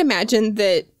 I would imagine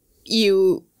that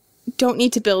you don't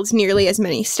need to build nearly as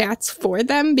many stats for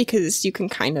them because you can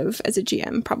kind of, as a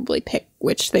GM, probably pick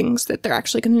which things that they're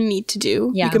actually going to need to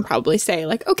do. Yeah. You can probably say,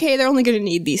 like, okay, they're only going to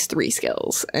need these 3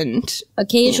 skills. And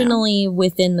occasionally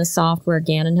within the software,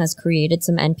 Gannon has created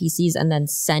some NPCs and then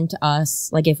sent us,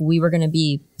 like if we were going to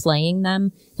be playing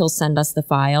them, he'll send us the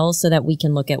files so that we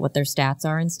can look at what their stats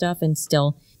are and stuff, and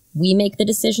still we make the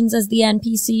decisions as the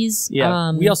NPCs.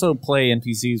 Yeah, we also play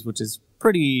NPCs, which is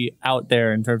pretty out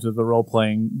there in terms of the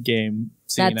role-playing game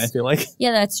scene, I feel like.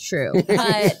 Yeah, that's true.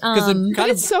 But,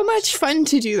 it's so much fun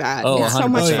to do that. Oh, it's so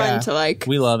much fun to like...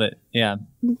 We love it, yeah.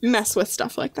 Mess with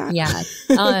stuff like that. Yeah.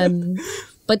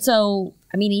 But so,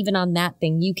 I mean, even on that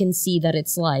thing, you can see that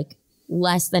it's like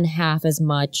less than half as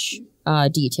much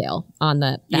detail on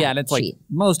that and it's sheet. like,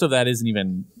 most of that isn't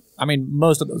even... I mean,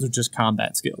 most of those are just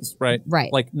combat skills, right?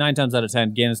 Right. Like 9 times out of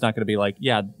 10, Gannon's not going to be like,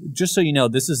 yeah, just so you know,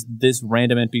 this is this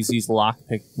random NPC's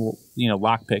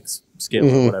lockpicks skill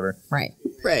or whatever. Right.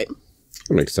 That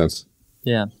makes sense.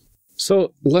 Yeah.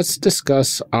 So let's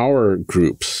discuss our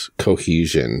group's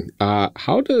cohesion.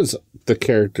 How does the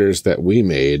characters that we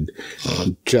made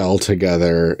gel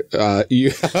together?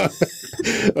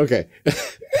 Okay.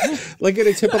 Like in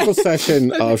a typical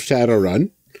session of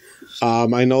Shadowrun,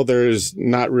 I know there's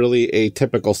not really a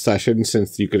typical session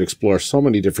since you could explore so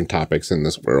many different topics in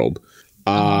this world.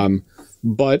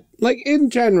 But like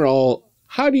in general,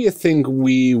 how do you think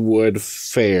we would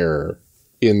fare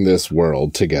in this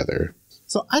world together?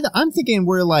 So I'm thinking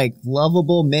we're like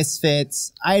lovable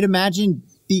misfits. I'd imagine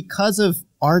because of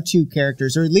our 2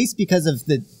 characters, or at least because of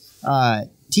the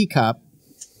teacup,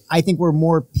 I think we're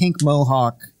more pink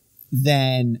mohawk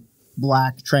than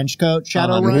black trench coat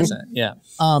Shadowrun. 100%, yeah.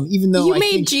 Even though You I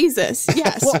made think, Jesus.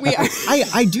 Yes, we are.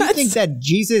 I do think that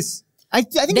Jesus. I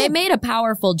think They that, made a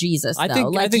powerful Jesus, though.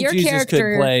 I think your Jesus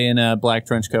character could play in a black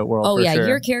trench coat world. Oh, for yeah, sure.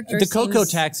 your character The Coco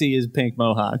seems- Taxi is pink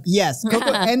mohawk. yes, Coco,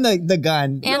 and the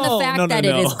gun. And No, the fact no, that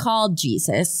no. it is called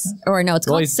Jesus. Or no, it's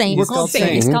Well, called he's- Saint. he's called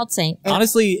Saint. It's called Saint.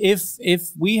 Honestly, if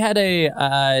we had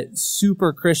a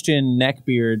super Christian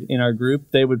neckbeard in our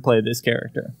group, they would play this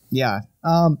character. Yeah.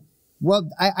 Well,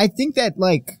 I think that,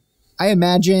 like, I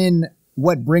imagine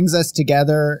what brings us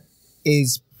together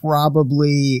is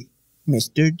probably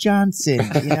Mr. Johnson.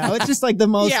 You know, it's just like the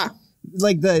most, Yeah.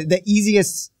 like the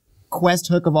easiest quest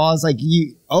hook of all is like,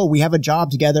 we have a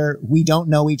job together. We don't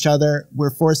know each other.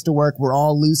 We're forced to work. We're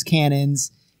all loose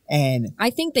cannons. And I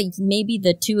think that maybe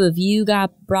the two of you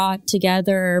got brought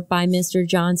together by Mr.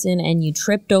 Johnson and you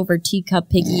tripped over Teacup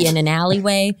Piggy in an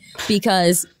alleyway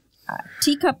because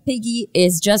Teacup Piggy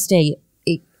is just a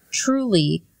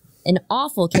truly an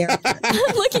awful character.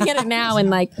 I'm looking at it now and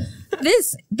like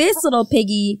this little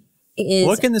piggy is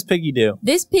What can this piggy do?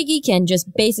 this piggy can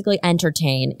just basically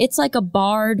entertain. It's like a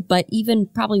bard, but even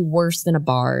probably worse than a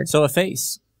bard. So a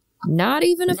face. Not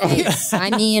even a face. I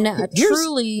mean,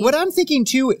 truly. what I'm thinking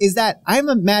too is that I'm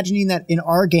imagining that in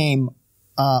our game,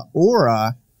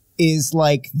 Aura is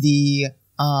like the,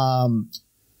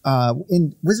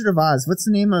 in Wizard of Oz, what's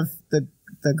the name of the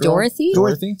girl?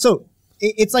 Dorothy? So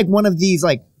it's like one of these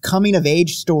like coming of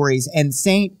age stories, and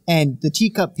Saint and the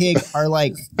teacup pig are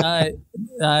like,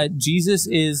 Jesus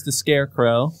is the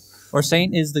scarecrow, or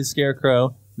Saint is the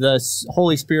scarecrow. The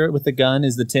Holy Spirit with the gun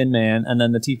is the Tin Man, and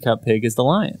then the teacup pig is the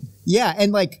lion. yeah,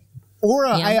 and like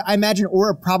Aura, Yeah. I imagine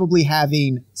Aura probably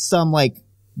having some like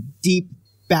deep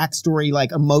backstory,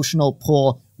 like emotional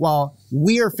pull, while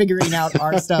we're figuring out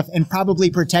our stuff and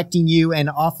probably protecting you and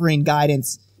offering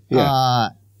guidance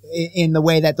in the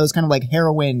way that those kind of like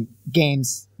heroin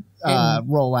games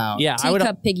roll out. Yeah, I would.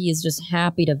 Teacup Piggy is just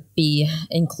happy to be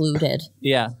included.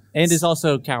 Yeah, and is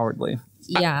also cowardly.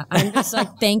 Yeah, I'm just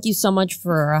like, thank you so much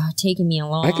for taking me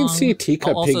along. I can see Teacup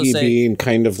I'll also Piggy say- being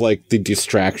kind of like the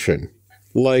distraction.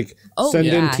 Like, Oh, send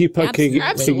in yeah, Teacup Piggy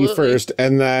absolutely. first,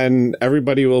 and then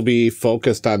everybody will be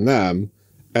focused on them,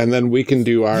 and then we can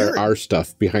do our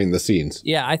stuff behind the scenes.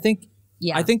 Yeah, I think.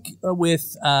 Yeah. I think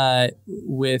with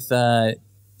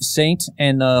Saint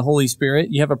and the Holy Spirit,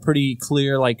 you have a pretty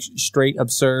clear, like, straight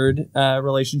absurd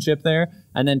relationship there,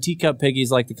 and then Teacup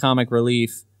Piggy's like the comic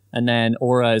relief, and then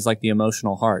Aura is like the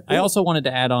emotional heart. I also wanted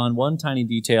to add on one tiny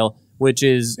detail, which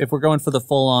is if we're going for the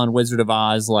full-on Wizard of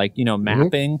Oz, like, you know,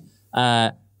 mapping.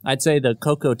 I'd say the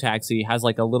Coco Taxi has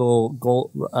like a little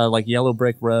gold, like yellow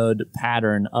brick road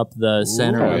pattern up the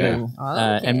center of it,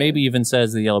 and maybe even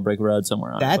says the yellow brick road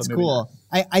somewhere on it. That's but maybe cool.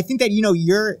 I think that, you know,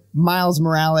 you're Miles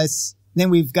Morales. Then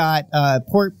we've got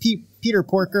Peter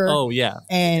Porker. not. Oh yeah,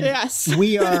 And Yes.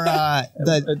 we are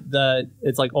the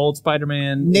it's like old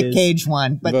Spider-Man. Nick is- Cage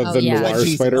one, but The yeah. noir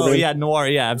Jesus. Spider-Man. Oh yeah, noir.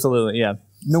 Yeah, absolutely. Yeah,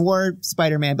 noir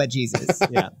Spider-Man, but Jesus.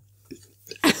 yeah.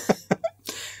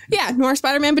 Yeah, nor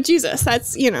Spider-Man, but Jesus.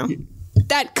 That's, you know,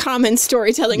 that common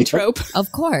storytelling trope.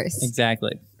 Of course.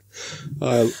 Exactly.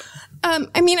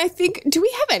 I mean, I think, do we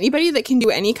have anybody that can do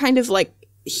any kind of like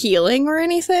healing or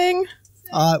anything?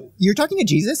 You're talking to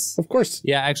Jesus? Of course.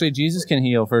 Yeah, actually, Jesus can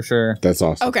heal for sure. That's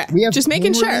awesome. Okay, We have just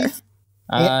making pain sure. relief.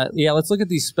 Yeah, let's look at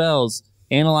these spells.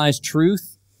 Analyze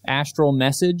truth, astral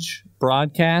message,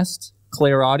 broadcast,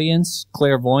 clairaudience,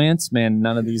 clairvoyance. Man,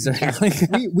 none of these are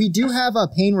healing. We do have a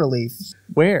pain relief.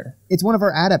 Where? It's one of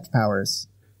our adept powers.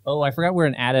 Oh, I forgot we're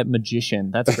an adept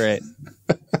magician. That's great.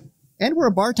 And we're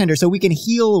a bartender, so we can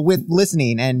heal with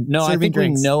listening and No, I serving think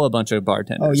drinks. we know a bunch of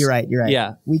bartenders. Oh, you're right.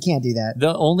 Yeah. We can't do that.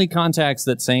 The only contacts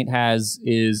that Saint has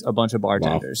is a bunch of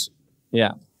bartenders.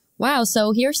 Yeah. Wow,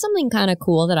 so here's something kind of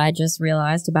cool that I just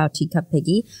realized about Teacup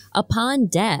Piggy. Upon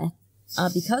death,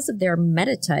 because of their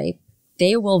metatype,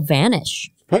 they will vanish.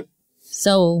 What?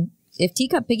 So if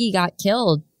Teacup Piggy got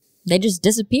killed, they just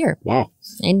disappear. Wow.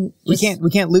 And We can't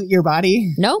loot your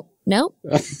body. Nope.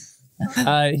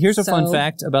 Here's a fun So-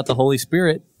 fact about the Holy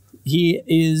Spirit. He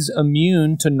is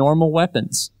immune to normal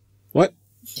weapons. What?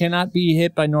 Cannot be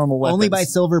hit by normal weapons. Only by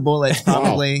silver bullets,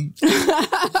 probably.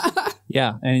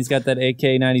 Yeah, and he's got that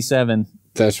AK-97.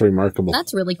 That's remarkable.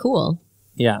 That's really cool.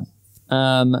 Yeah.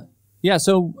 Yeah,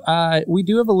 so we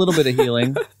do have a little bit of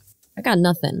healing. I got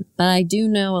nothing, but I do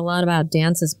know a lot about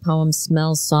dances, poems,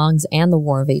 smells, songs, and the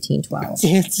War of 1812.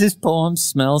 It's just poems,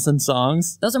 smells, and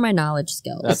songs. Those are my knowledge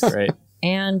skills. That's great.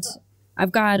 And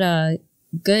I've got a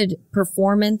good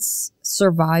performance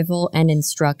survival and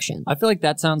instruction. I feel like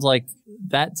that sounds like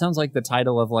the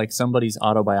title of like somebody's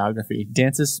autobiography.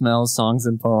 Dances, smells, songs,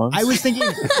 and poems. I was thinking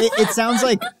it sounds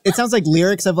like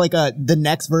lyrics of like the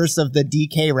next verse of the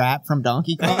DK rap from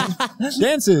Donkey Kong.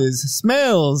 Dances,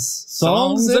 smells,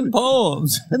 songs, and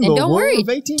poems. And don't worry,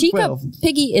 Teacup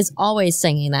Piggy is always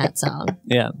singing that song.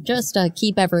 Yeah. Just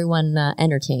keep everyone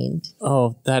entertained.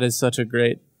 Oh, that is such a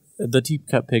great... The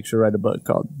Teacup Pig should write a book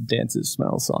called Dances,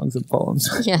 Smells, Songs, and Poems.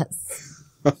 Yes.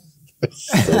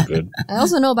 So good. I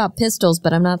also know about pistols,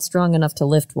 but I'm not strong enough to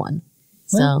lift one.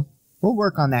 So we'll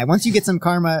work on that. Once you get some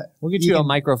karma, we'll get you a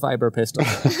microfiber pistol.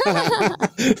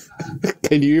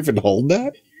 Can you even hold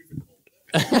that?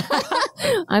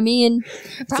 I mean,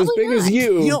 probably it's as big not. as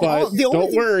you, but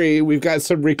don't worry. We've got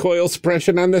some recoil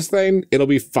suppression on this thing. It'll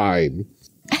be fine.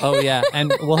 Oh, yeah.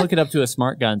 And we'll hook it up to a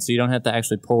smart gun so you don't have to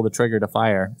actually pull the trigger to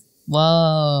fire.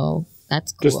 Whoa.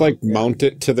 That's cool. Just like mount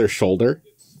it to their shoulder.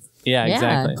 Yeah,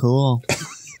 exactly. Cool.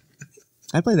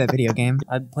 I'd play that video game.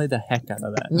 I'd play the heck out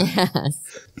of that.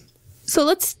 Yes. So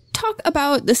let's talk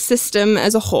about the system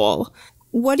as a whole.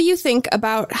 What do you think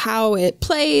about how it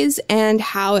plays and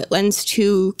how it lends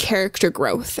to character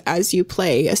growth as you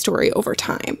play a story over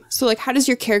time? So like, how does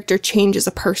your character change as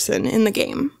a person in the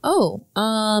game? Oh,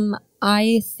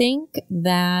 I think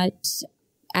that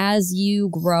as you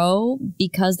grow,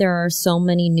 because there are so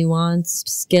many nuanced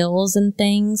skills and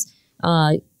things,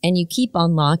 and you keep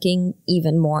unlocking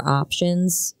even more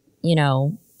options, you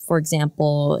know, for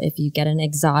example, if you get an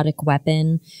exotic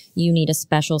weapon, you need a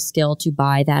special skill to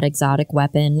buy that exotic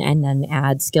weapon and then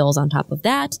add skills on top of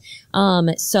that.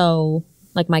 So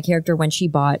like my character, when she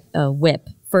bought a whip,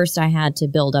 first I had to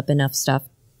build up enough stuff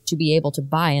to be able to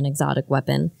buy an exotic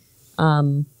weapon,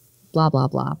 blah, blah,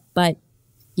 blah. But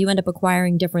you end up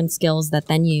acquiring different skills that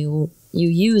then you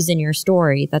use in your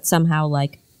story that somehow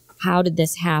like, how did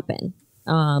this happen?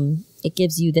 It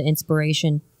gives you the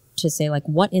inspiration to say like,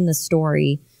 what in the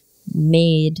story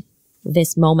made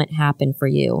this moment happen for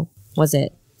you? Was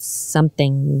it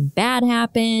something bad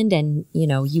happened and, you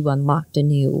know, you unlocked a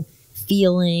new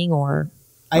feeling or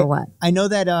what? I know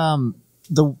that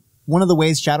one of the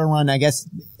ways Shadowrun, I guess,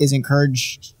 is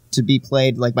encouraged to be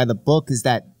played like by the book is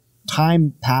that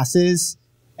time passes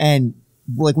and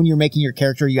like when you're making your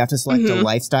character, you have to select a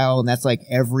lifestyle, and that's like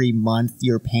every month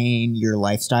you're paying your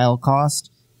lifestyle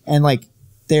cost. And like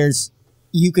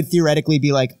you could theoretically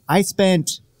be like, I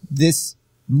spent this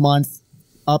month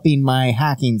upping my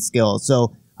hacking skill,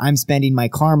 so I'm spending my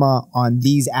karma on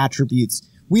these attributes.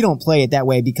 We don't play it that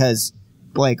way because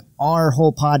like our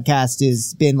whole podcast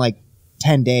has been like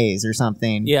 10 days or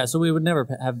something. Yeah, so we would never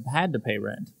have had to pay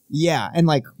rent. Yeah, and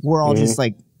like we're all just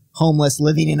like homeless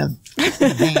living in a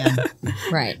van.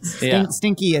 Right.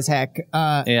 Stinky as heck.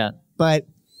 Yeah. But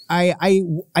I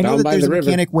know that there's a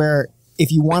mechanic where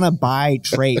if you want to buy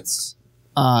traits,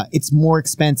 it's more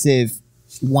expensive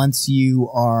once you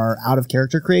are out of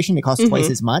character creation. It costs twice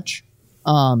as much.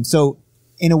 So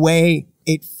in a way,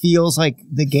 it feels like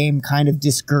the game kind of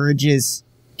discourages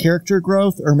character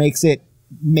growth or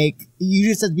you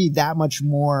just have to be that much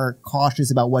more cautious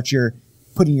about what you're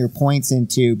putting your points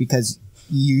into because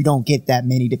you don't get that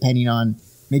many depending on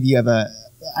maybe you have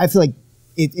I feel like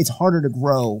it's harder to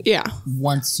grow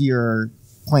once you're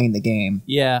playing the game.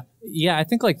 Yeah. Yeah. I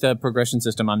think like the progression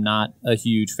system, I'm not a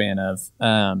huge fan of,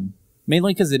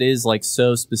 mainly because it is like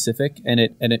so specific and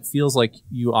it feels like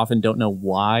you often don't know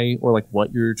why or like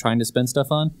what you're trying to spend stuff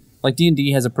on. Like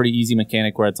D&D has a pretty easy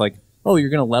mechanic where it's like, oh,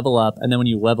 you're going to level up. And then when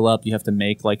you level up, you have to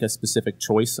make like a specific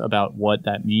choice about what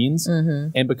that means.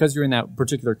 And because you're in that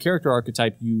particular character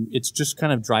archetype, it's just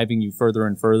kind of driving you further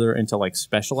and further into like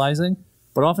specializing.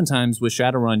 But oftentimes with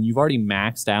Shadowrun, you've already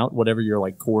maxed out whatever your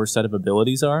like core set of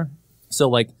abilities are. So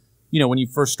like, you know, when you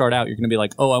first start out, you're going to be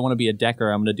like, oh, I want to be a decker.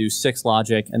 I'm going to do 6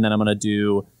 logic and then I'm going to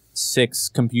do 6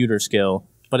 computer skill.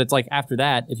 But it's like after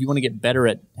that, if you want to get better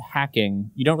at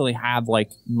hacking, you don't really have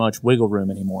like much wiggle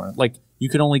room anymore. Like you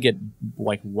can only get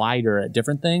like wider at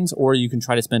different things, or you can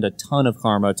try to spend a ton of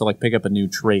karma to like pick up a new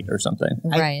trait or something.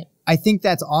 Right. I think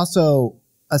that's also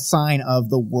a sign of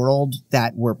the world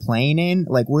that we're playing in.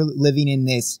 Like we're living in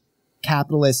this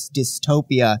capitalist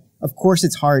dystopia. Of course,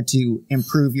 it's hard to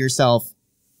improve yourself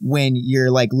when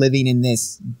you're like living in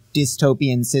this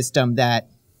dystopian system that,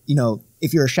 you know,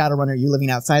 if you're a Shadowrunner, you're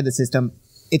living outside the system.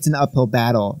 It's an uphill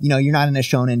battle. You know, you're not in a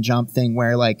Shonen Jump thing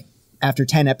where like after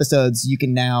 10 episodes, you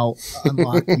can now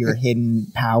unlock your hidden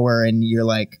power and you're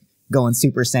like going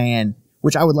Super Saiyan,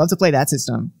 which I would love to play that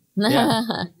system. Yeah.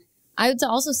 I would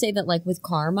also say that like with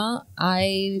karma,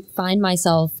 I find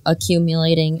myself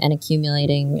accumulating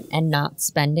and not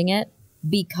spending it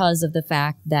because of the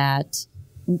fact that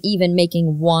even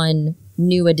making one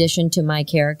new addition to my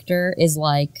character is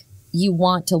like, you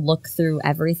want to look through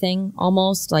everything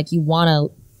almost. Like, you want to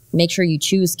make sure you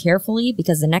choose carefully,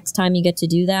 because the next time you get to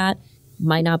do that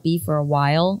might not be for a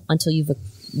while until you've,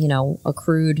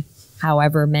 accrued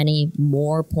however many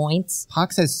more points.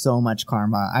 Pox has so much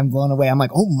karma. I'm blown away. I'm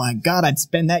like, oh my God, I'd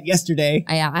spend that yesterday.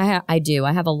 I do.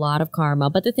 I have a lot of karma.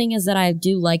 But the thing is that I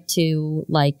do like to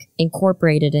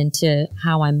incorporate it into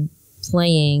how I'm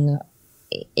playing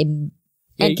and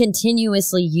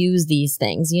continuously use these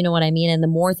things. You know what I mean? And the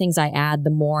more things I add, the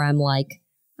more I'm like,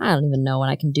 I don't even know what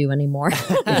I can do anymore.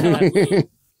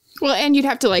 Well, and you'd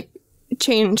have to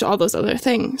change all those other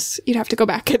things. You'd have to go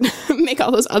back and make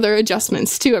all those other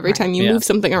adjustments too every time you move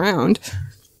something around.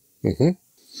 Mm-hmm.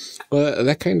 Well,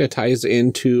 that kind of ties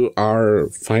into our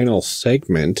final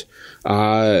segment.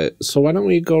 So why don't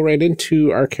we go right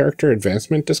into our character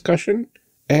advancement discussion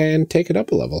and take it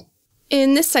up a level?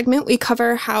 In this segment, we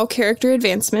cover how character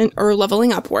advancement or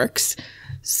leveling up works.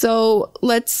 So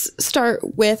let's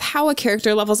start with how a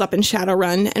character levels up in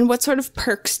Shadowrun and what sort of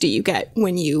perks do you get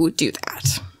when you do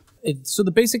that? So the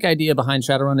basic idea behind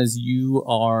Shadowrun is you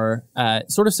are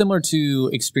sort of similar to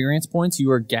experience points.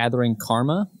 You are gathering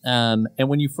karma. And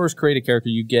when you first create a character,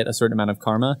 you get a certain amount of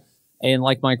karma. And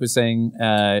like Mike was saying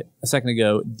a second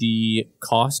ago, the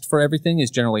cost for everything is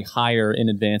generally higher in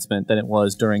advancement than it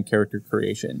was during character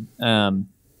creation.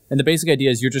 And the basic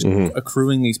idea is you're just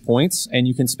accruing these points, and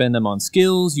you can spend them on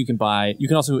skills. You can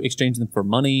also exchange them for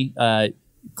money.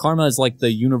 Karma is like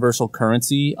the universal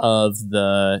currency of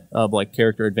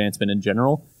character advancement in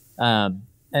general. And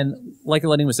like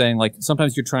Eleni was saying,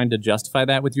 sometimes you're trying to justify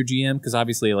that with your GM, because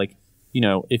obviously,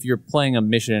 if you're playing a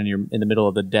mission and you're in the middle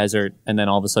of the desert and then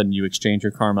all of a sudden you exchange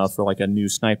your karma for a new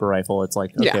sniper rifle, it's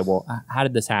okay, well, how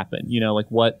did this happen?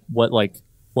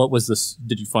 What was this?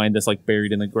 Did you find this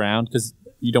buried in the ground? Because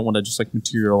you don't want to just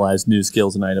materialize new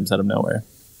skills and items out of nowhere.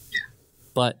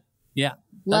 But yeah.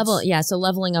 So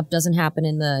leveling up doesn't happen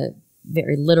in the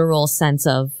very literal sense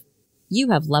of you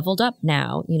have leveled up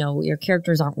now. Your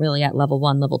characters aren't really at level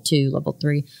 1, level 2, level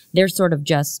 3. They're sort of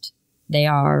just, they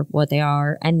are what they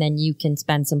are. And then you can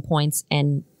spend some points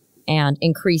and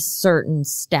increase certain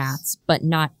stats, but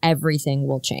not everything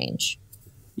will change.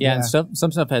 Yeah, and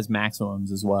some stuff has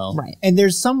maximums as well. Right. And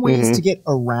there's some ways to get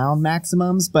around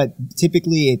maximums, but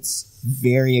typically it's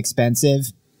very expensive.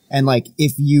 And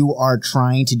if you are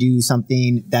trying to do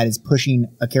something that is pushing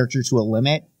a character to a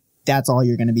limit, that's all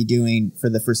you're going to be doing for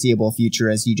the foreseeable future,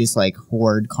 as you just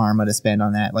hoard karma to spend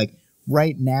on that.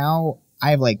 Right now,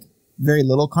 I have very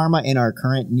little karma in our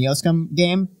current NeoScum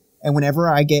game. And whenever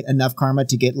I get enough karma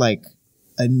to get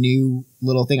a new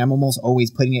little thing, I'm almost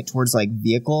always putting it towards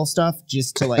vehicle stuff,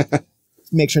 just to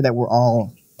make sure that we're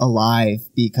all alive,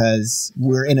 because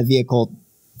we're in a vehicle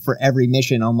for every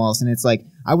mission almost. And it's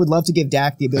I would love to give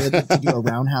Dak the ability to do a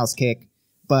roundhouse kick,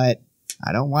 but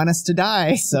I don't want us to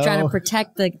die. So trying to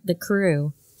protect the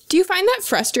crew. Do you find that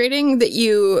frustrating that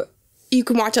you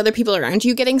can watch other people around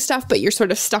you getting stuff, but you're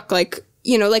sort of stuck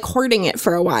hoarding it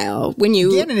for a while when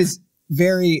you... Gannon is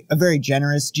a very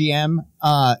generous GM.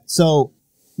 So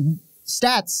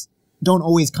stats don't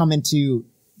always come into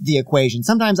the equation.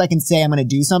 Sometimes I can say I'm going to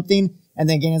do something, and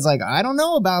then Gannon's I don't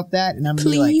know about that. And I'm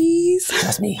going to be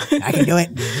trust me, I can do it.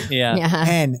 Yeah.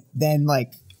 And then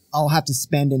I'll have to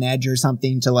spend an edge or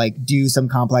something to do some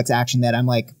complex action that I'm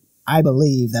I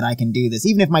believe that I can do this,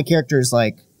 even if my character is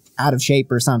out of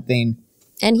shape or something.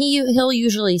 And he'll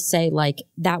usually say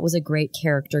that was a great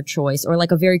character choice, or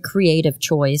a very creative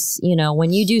choice.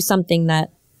 When you do something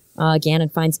that Gannon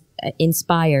finds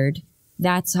inspired,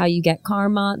 that's how you get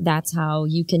karma. That's how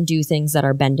you can do things that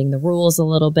are bending the rules a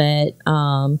little bit.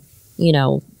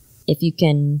 If you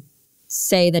can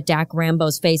say that Dak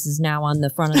Rambo's face is now on the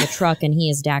front of the truck and he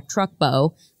is Dak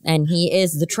Truckbo and he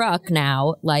is the truck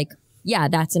now, yeah,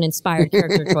 that's an inspired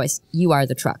character choice. You are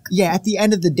the truck. Yeah, at the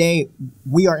end of the day,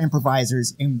 we are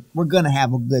improvisers and we're going to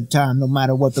have a good time no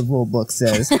matter what the rule book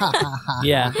says.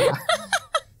 Yeah.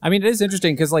 I mean, it is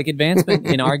interesting because advancement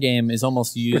in our game is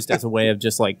almost used as a way of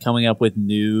just coming up with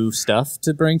new stuff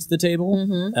to bring to the table,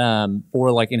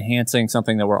 or enhancing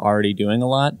something that we're already doing a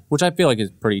lot, which I feel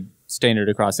is pretty standard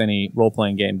across any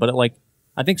role-playing game. But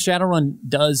I think Shadowrun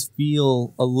does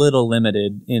feel a little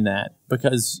limited in that,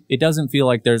 because it doesn't feel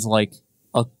like there's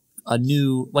a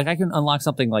new, I can unlock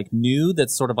something new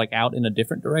that's sort of out in a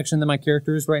different direction than my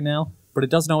character is right now, but it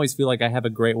doesn't always feel like I have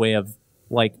a great way of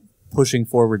pushing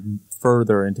forward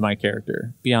further into my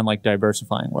character beyond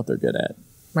diversifying what they're good at.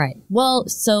 Right. Well,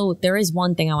 so there is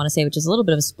one thing I want to say, which is a little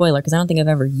bit of a spoiler because I don't think I've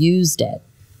ever used it.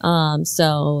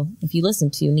 So if you listen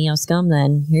to NeoScum,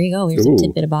 then here you go. Here's a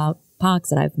tidbit about Pox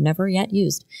that I've never yet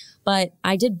used. But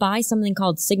I did buy something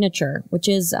called Signature, which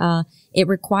is, it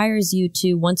requires you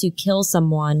to, once you kill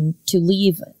someone, to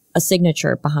leave a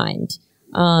signature behind.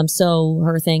 So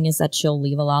her thing is that she'll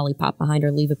leave a lollipop behind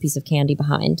or leave a piece of candy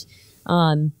behind.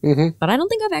 But I don't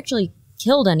think I've actually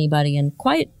killed anybody in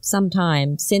quite some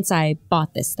time since I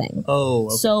bought this thing. Oh,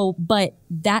 okay. So, but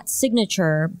that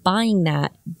signature, buying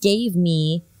that, gave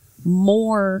me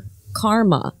more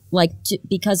karma, like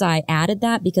because I added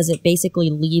that, because it basically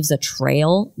leaves a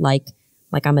trail, like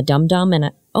I'm a dum-dum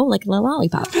and like a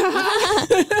lollipop.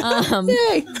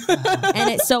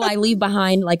 So I leave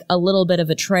behind like a little bit of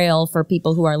a trail for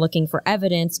people who are looking for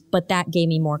evidence, but that gave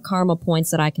me more karma points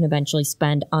that I can eventually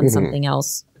spend on something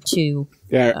else to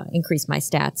increase my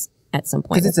stats at some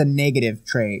point. Because it's a negative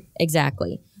trait.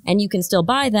 Exactly. And you can still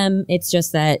buy them. It's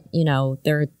just that,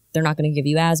 they're not going to give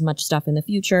you as much stuff in the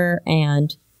future.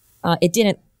 And it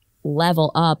didn't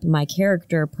level up my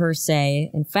character per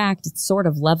se. In fact, it's sort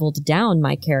of leveled down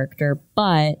my character,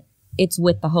 but it's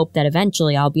with the hope that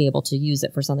eventually I'll be able to use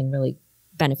it for something really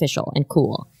beneficial and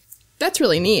cool. That's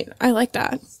really neat. I like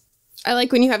that. I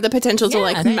like when you have the potential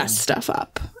to mess stuff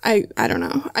up. I don't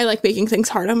know. I like making things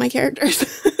hard on my characters.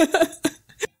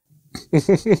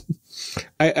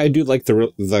 I do like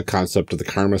the concept of the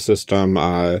karma system.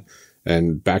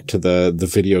 And back to the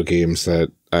video games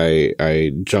that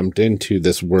I jumped into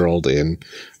this world in,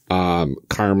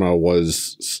 karma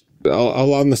was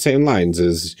along the same lines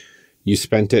as you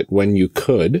spent it when you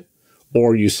could,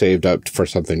 or you saved up for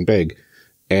something big.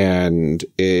 And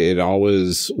it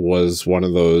always was one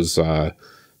of those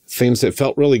things that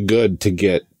felt really good to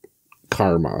get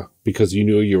karma, because you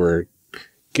knew you were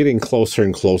getting closer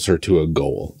and closer to a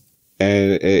goal.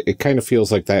 And it kind of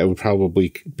feels like that would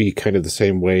probably be kind of the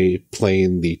same way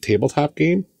playing the tabletop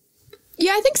game.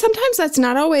 Yeah, I think sometimes that's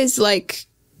not always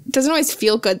doesn't always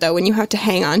feel good though when you have to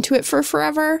hang on to it for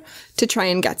forever to try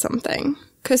and get something.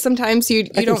 Because sometimes you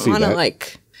don't want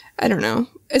to I don't know,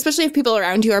 especially if people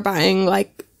around you are buying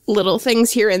little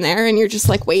things here and there and you're just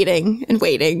waiting and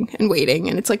waiting and waiting.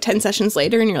 And it's 10 sessions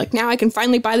later and you're like, now I can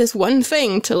finally buy this one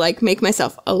thing to make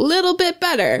myself a little bit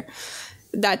better.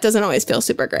 That doesn't always feel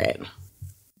super great.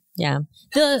 Yeah.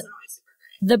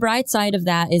 The bright side of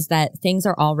that is that things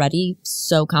are already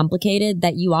so complicated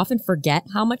that you often forget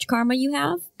how much karma you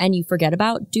have and you forget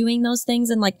about doing those things.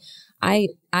 And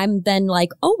I'm then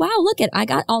oh, wow, look I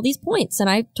got all these points and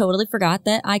I totally forgot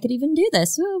that I could even do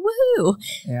this. Woohoo.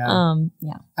 Yeah.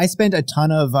 I spent a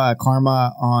ton of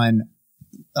karma on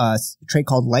a trait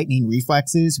called lightning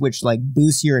reflexes, which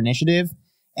boosts your initiative.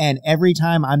 And every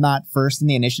time I'm not first in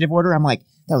the initiative order, I'm like,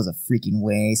 that was a freaking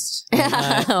waste.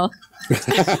 I'll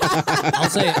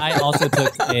say I also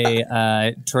took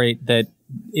a trait that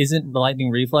isn't the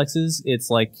lightning reflexes. It's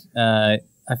I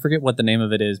forget what the name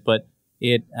of it is, but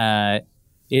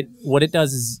what it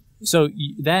does is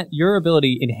that your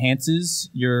ability enhances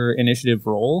your initiative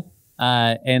roll.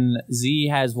 And Z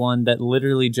has one that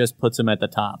literally just puts him at the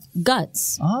top.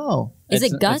 Guts. Oh. Is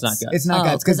it guts? It's not guts. It's not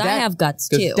guts. Because I have guts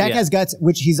too. Dak has guts,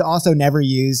 which he's also never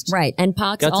used. Right. And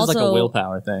Pox guts also. Guts is a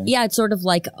willpower thing. Yeah, it's sort of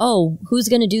who's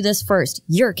going to do this first?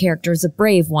 Your character is a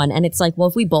brave one. And it's well,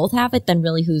 if we both have it, then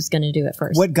really who's going to do it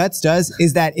first? What guts does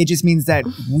is that it just means that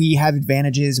we have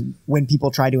advantages when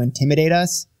people try to intimidate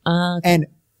us. And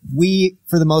we,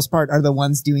 for the most part, are the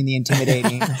ones doing the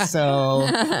intimidating. So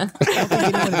I don't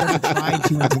think anyone has ever tried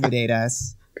to intimidate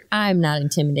us. I'm not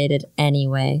intimidated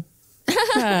anyway.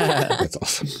 That's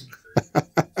awesome.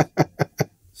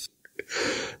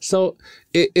 So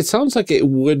it sounds like it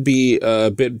would be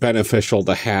a bit beneficial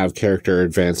to have character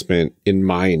advancement in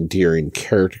mind during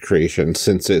character creation,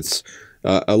 since it's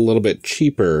a little bit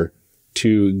cheaper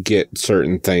to get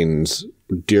certain things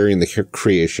during the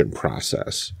creation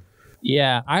process.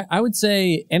 Yeah, I would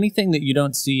say anything that you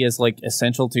don't see as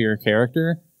essential to your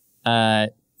character,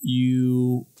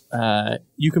 you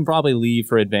can probably leave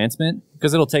for advancement,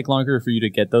 because it'll take longer for you to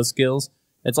get those skills.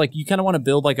 It's you kind of want to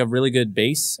build a really good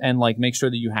base and make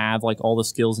sure that you have all the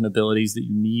skills and abilities that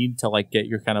you need to get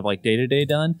your kind of day-to-day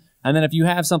done. And then if you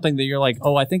have something that you're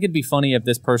oh, I think it'd be funny if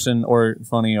this person, or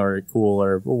funny or cool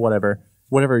or whatever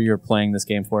you're playing this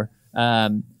game for,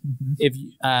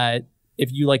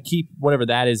 if you keep whatever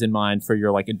that is in mind for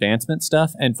your advancement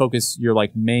stuff and focus your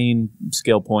main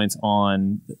skill points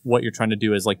on what you're trying to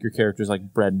do as your character's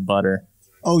bread and butter.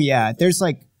 Oh yeah, there's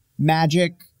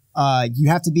magic. You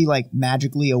have to be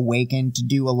magically awakened to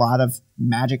do a lot of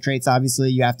magic traits. Obviously,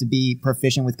 you have to be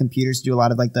proficient with computers to do a lot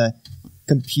of the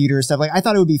computer stuff. I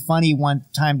thought it would be funny one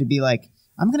time to be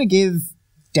I'm gonna give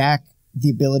Dak the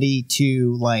ability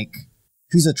to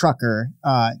who's a trucker,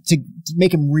 to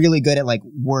make him really good at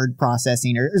word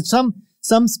processing or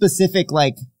some specific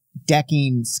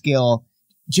decking skill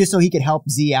just so he could help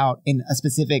Z out in a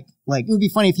specific, like, it would be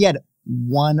funny if he had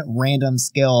one random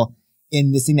skill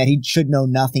in this thing that he should know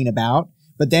nothing about.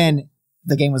 But then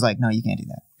the game was like, no, you can't do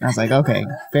that. And I was like, okay,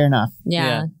 fair enough.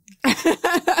 Yeah.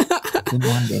 Didn't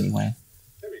want it anyway.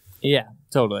 Yeah,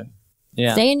 totally.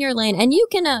 Yeah. Stay in your lane. And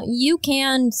you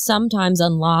can sometimes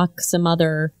unlock some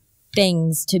other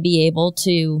things to be able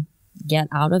to get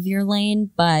out of your lane,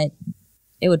 but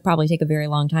it would probably take a very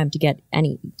long time to get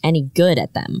any good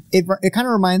at them. It kind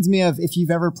of reminds me of if you've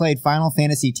ever played Final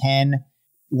Fantasy X,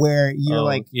 where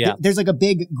you're there's like a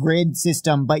big grid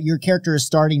system, but your character is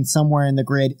starting somewhere in the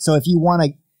grid. So if you want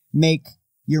to make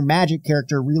your magic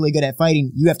character really good at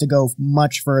fighting, you have to go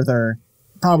much further,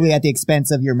 probably at the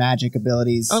expense of your magic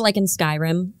abilities. Or like in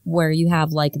Skyrim, where you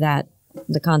have like the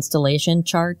constellation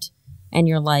chart, and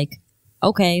you're like,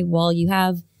 okay, well, you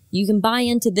can buy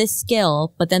into this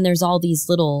skill, but then there's all these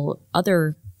little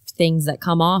other things that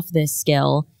come off this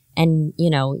skill. And,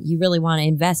 you really want to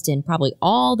invest in probably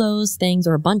all those things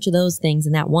or a bunch of those things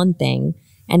in that one thing.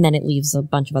 And then it leaves a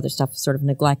bunch of other stuff sort of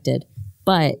neglected.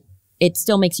 But it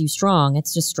still makes you strong.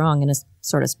 It's just strong in a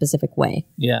sort of specific way.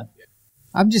 Yeah.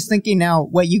 I'm just thinking now,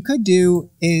 what you could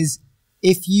do is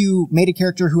if you made a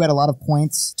character who had a lot of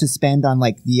points to spend on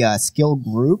like the skill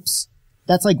groups,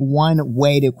 that's like one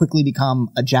way to quickly become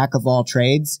a jack of all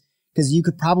trades, because you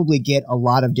could probably get a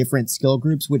lot of different skill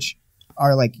groups, which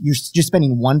are like you're just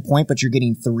spending 1 point, but you're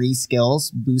getting 3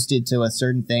 skills boosted to a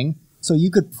certain thing. So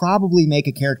you could probably make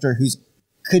a character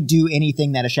could do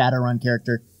anything that a Shadowrun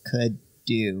character could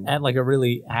do. At like a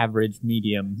really average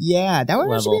medium. Yeah, that would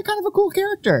level. actually be kind of a cool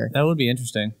character. That would be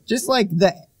interesting. Just like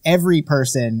the every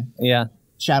person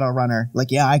Shadowrunner.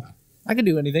 Like, yeah, I can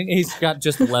do anything. He's got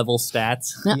just level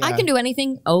stats. I can do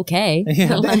anything okay.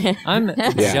 I'm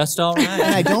just all right.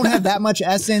 And I don't have that much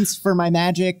essence for my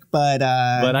magic, but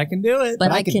I can do it.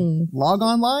 But I can log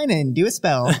online and do a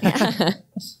spell.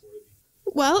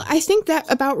 Well, I think that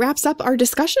about wraps up our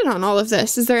discussion on all of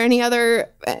this. Is there any other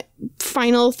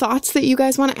final thoughts that you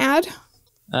guys want to add?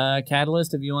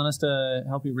 Catalyst, if you want us to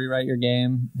help you rewrite your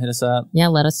game, hit us up. Yeah,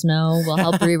 let us know. We'll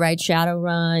help rewrite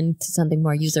Shadowrun to something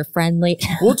more user-friendly.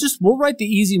 We'll write the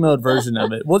easy mode version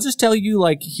of it. We'll just tell you,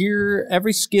 like, here,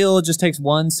 every skill just takes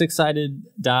 1 6-sided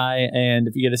die, and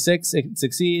if you get a 6, it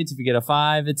succeeds. If you get a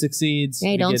 5, it succeeds.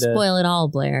 Hey, don't spoil it all,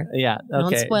 Blair. Yeah,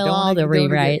 okay. Don't spoil all the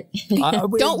rewrite.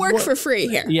 Don't work for free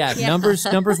here. Yeah, numbers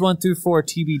 1 through 4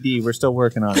 TBD. We're still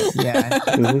working on it. Yeah.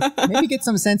 Maybe get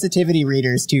some sensitivity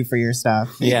readers, too, for your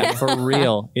stuff. Yeah, for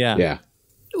real. Yeah. Yeah.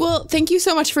 Well, thank you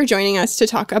so much for joining us to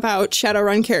talk about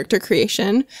Shadowrun character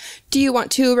creation. Do you want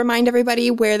to remind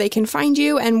everybody where they can find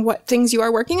you and what things you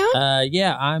are working on?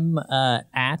 Yeah, I'm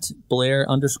at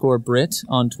Blair_Britt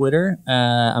on Twitter.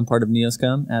 I'm part of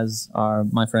NeoScum, as are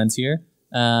my friends here.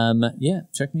 Yeah,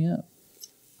 check me out.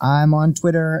 I'm on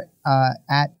Twitter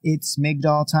at It's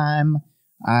Migdall Time.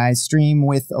 I stream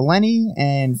with Eleni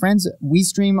and friends. We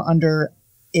stream under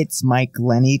It's Mike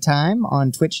Lenny Time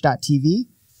on twitch.tv.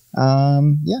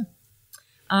 Yeah.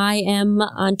 I am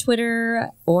on Twitter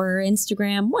or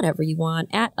Instagram, whatever you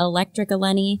want, at Electric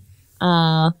Eleni,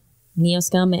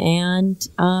 NeoScum, and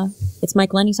It's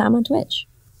Mike Lenny Time on Twitch.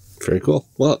 Very cool.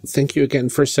 Well, thank you again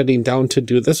for sitting down to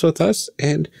do this with us,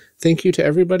 and thank you to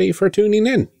everybody for tuning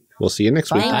in. We'll see you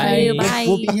next week. Thank you. Bye.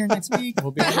 We'll be here next week.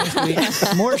 More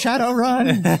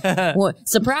Shadowrun.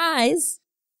 Surprise.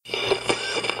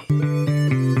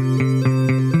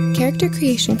 Character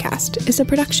Creation Cast is a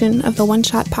production of the One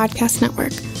Shot Podcast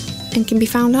Network and can be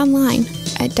found online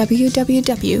at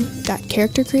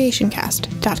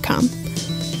www.charactercreationcast.com.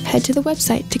 Head to the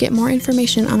website to get more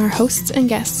information on our hosts and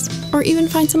guests, or even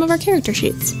find some of our character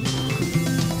sheets.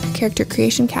 Character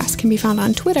Creation Cast can be found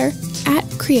on Twitter at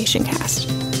CreationCast.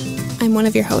 I'm one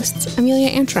of your hosts, Amelia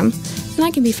Antrim, and I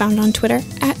can be found on Twitter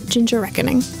at Ginger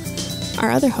Reckoning.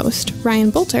 Our other host, Ryan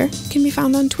Bolter, can be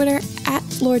found on Twitter at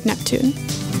Lord Neptune.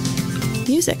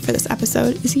 Music for this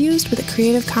episode is used with a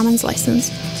Creative Commons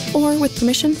license or with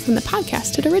permission from the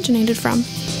podcast it originated from.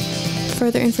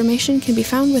 Further information can be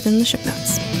found within the show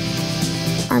notes.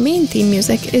 Our main theme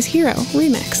music is Hero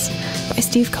Remix by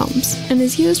Steve Combs and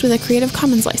is used with a Creative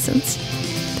Commons license.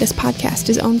 This podcast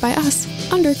is owned by us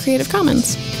under Creative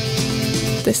Commons.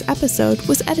 This episode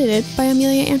was edited by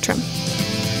Amelia Antrim.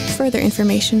 Further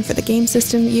information for the game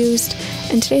system used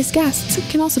and today's guests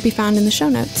can also be found in the show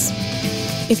notes.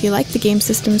 If you like the game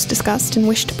systems discussed and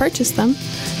wish to purchase them,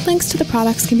 links to the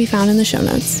products can be found in the show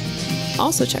notes.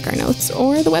 Also check our notes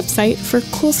or the website for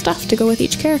cool stuff to go with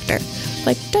each character,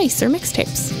 like dice or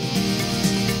mixtapes.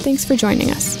 Thanks for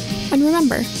joining us. And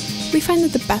remember, we find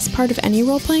that the best part of any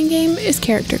role-playing game is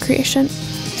character creation.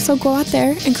 So go out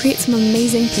there and create some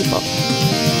amazing people.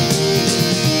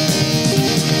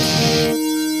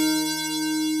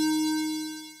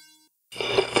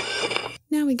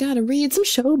 Now we gotta read some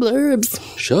show blurbs.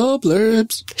 Show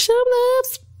blurbs. Show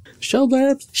blurbs. Show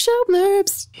blurbs. Show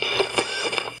blurbs.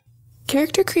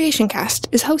 Character Creation Cast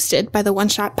is hosted by the One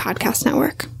Shot Podcast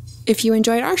Network. If you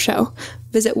enjoyed our show,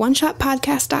 visit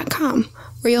oneshotpodcast.com,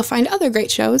 where you'll find other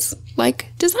great shows like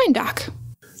Design Doc.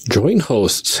 Join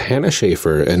hosts Hannah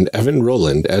Schaefer and Evan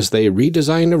Rowland as they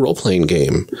redesign a role-playing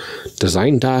game.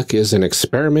 Design Doc is an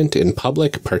experiment in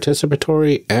public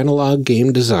participatory analog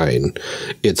game design.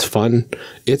 It's fun,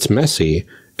 it's messy,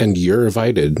 and you're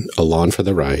invited along for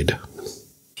the ride.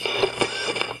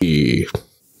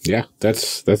 Yeah,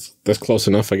 that's close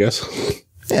enough, I guess.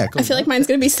 Yeah, cool. I feel like mine's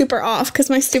going to be super off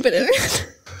because my stupid internet.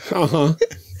 Uh-huh.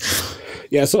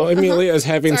 Yeah, so Amelia is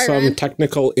having Sorry, some Ryan.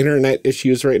 technical internet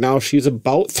issues right now. She's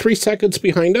about 3 seconds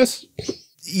behind us.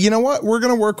 You know what? We're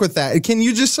going to work with that. Can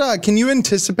you just, can you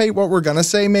anticipate what we're going to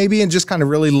say maybe and just kind of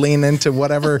really lean into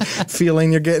whatever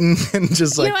feeling you're getting and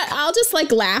just You like, know what? I'll just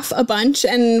like laugh a bunch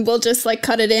and we'll just like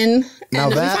cut it in. now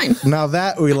and it'll be fine.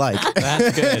 that we like.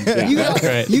 That's good. That's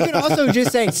great. You can also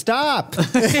just say, stop.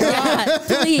 Stop.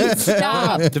 Please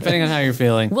stop. Depending on how you're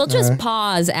feeling. We'll just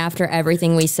pause after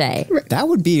everything we say. That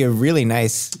would be a really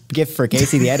nice gift for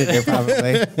Casey, the editor,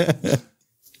 probably.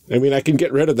 I mean, I can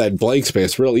get rid of that blank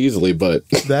space real easily, but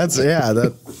That's, yeah.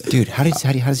 Dude, how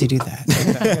does he do that?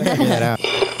 Figure that out.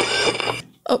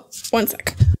 Oh, 1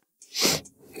 sec.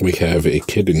 we have a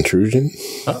kid intrusion.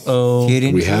 Uh-oh.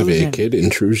 We have a kid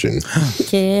intrusion.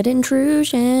 Kid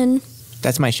intrusion.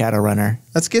 That's my Shadowrunner.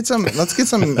 Let's get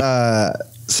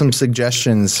some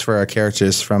suggestions for our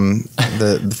characters from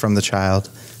the child.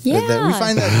 Yeah. We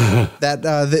find that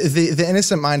the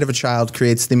innocent mind of a child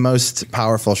creates the most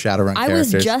powerful Shadowrun I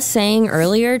characters. was just saying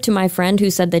earlier to my friend who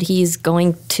said that he's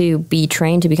going to be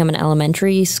trained to become an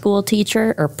elementary school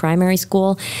teacher or primary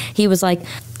school. He was like,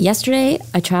 yesterday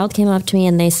a child came up to me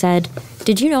and they said,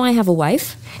 "Did you know I have a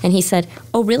wife?" And he said,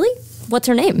 "Oh, really? What's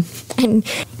her name?" And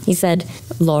he said,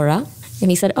 "Laura."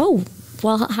 And he said, "Oh,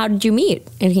 well, how did you meet?"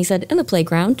 And he said, "In the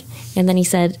playground." And then he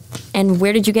said, "And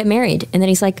where did you get married?" And then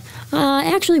he's like,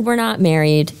 "Actually, we're not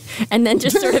married." And then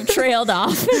just sort of trailed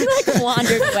off and like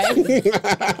wandered away.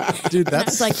 Dude,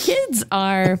 That's like, kids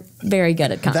are very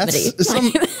good at comedy. That's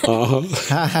some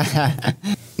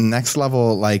next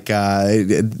level, like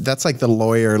that's like the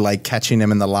lawyer like catching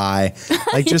him in the lie,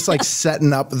 like just like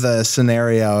setting up the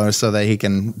scenario so that he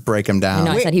can break him down.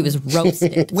 I said he was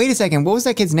roasted. Wait a second. What was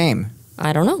that kid's name?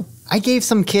 I don't know. I gave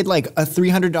some kid like a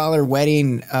 $300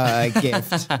 wedding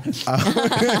gift.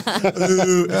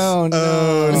 Oh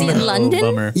no! Was he in London?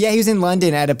 Bummer. Yeah, he was in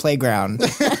London at a playground.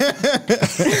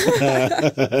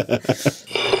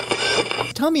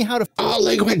 Tell me how to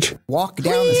Language. walk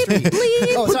down the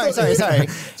street. Oh, sorry.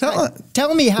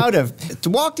 Tell me how to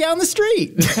walk down the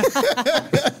street.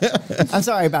 I'm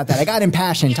sorry about that. I got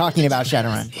impassioned talking about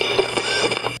Shadowrun.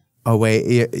 Oh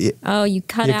wait, Oh, you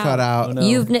cut you out. cut out. Oh, no.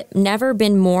 You've never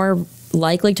been more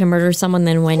likely to murder someone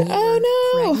than when you're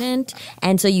pregnant.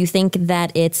 And so you think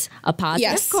that it's a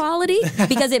positive Yes. quality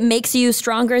because it makes you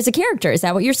stronger as a character. Is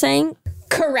that what you're saying?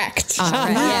 Correct.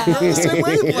 Yeah. Same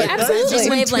wavelength. Absolutely. Just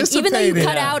Wavelength. Even though you anticipating.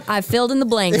 cut out, I filled in the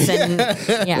blanks. And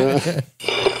yeah.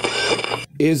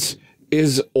 Is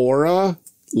Aura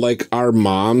like our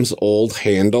mom's old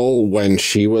handle when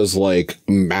she was like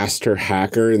master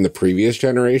hacker in the previous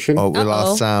generation? Oh, we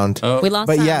lost sound. We lost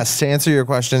But sound. yes, to answer your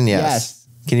question, yes.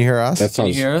 Can you hear us? That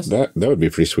sounds. hear us? That would be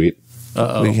pretty sweet.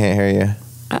 We can't hear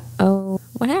you. Oh,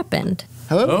 what happened?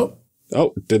 Oh,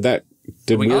 Oh, did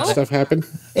we weird got it? stuff happen?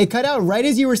 It cut out right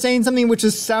as you were saying something which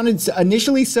just sounded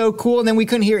initially so cool, and then we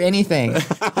couldn't hear anything.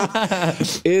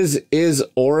 Is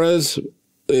Aura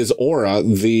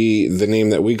the name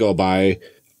that we go by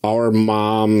our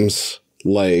mom's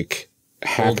like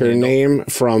hacker name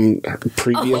from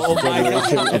previous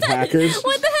generation of hackers?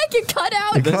 What the heck? You cut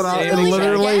out. Cut out same- and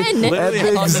literally again. Literally at the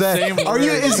on the exact. same Are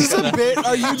you? word. Is this a bit?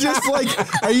 Are you just like?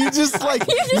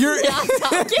 You're? Not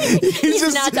talking. He's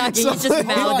just- not talking. He's just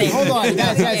mouthing. Hold on,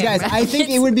 guys. I think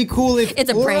it would be cool if It's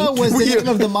a Aura prank. was the name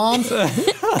of the mom.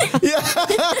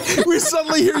 Yeah. We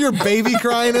suddenly hear your baby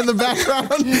crying in the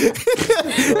background.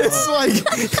 It's like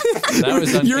that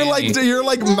was uncanny. you're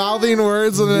like mouthing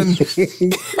words and then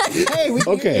Hey, we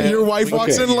Okay. your wife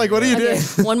walks Okay. in like, what are you doing?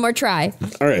 One more try.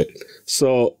 All right.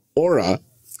 So Aura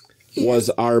was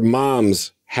our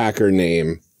mom's hacker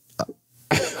name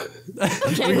We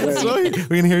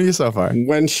can hear you so far.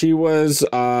 when she was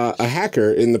a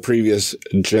hacker in the previous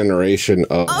generation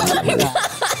of.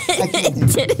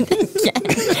 Did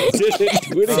it again.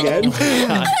 Do it again.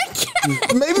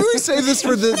 Maybe we save this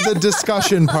for the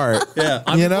discussion part.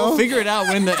 Yeah, You know? we'll figure it out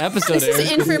when the episode This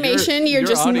is information you're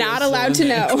just not allowed to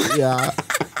know. Yeah.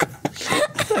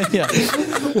 Yeah,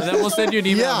 and then we'll send you an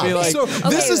email and be like, so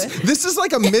this is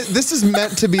like this is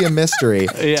meant to be a mystery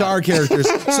to our characters.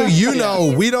 So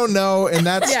we don't know, and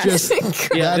that's that's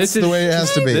the way it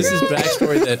has to be. This is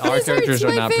backstory that our characters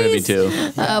are not privy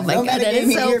to. Oh my god, that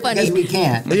is so funny. We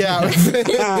can't. Yeah.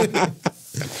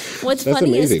 What's That's funny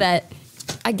amazing. is that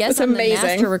I guess That's on the amazing.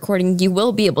 master recording, you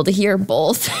will be able to hear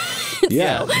both.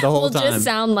 Yeah. The whole We'll time. just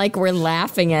sound like we're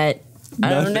laughing at. I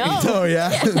don't know. Oh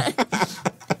yeah.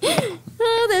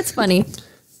 Oh, that's funny.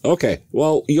 Okay.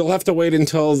 Well, you'll have to wait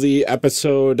until the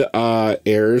episode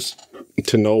airs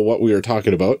to know what we were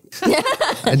talking about.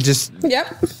 And just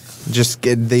Yep.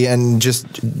 get the end. Just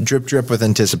drip with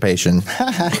anticipation.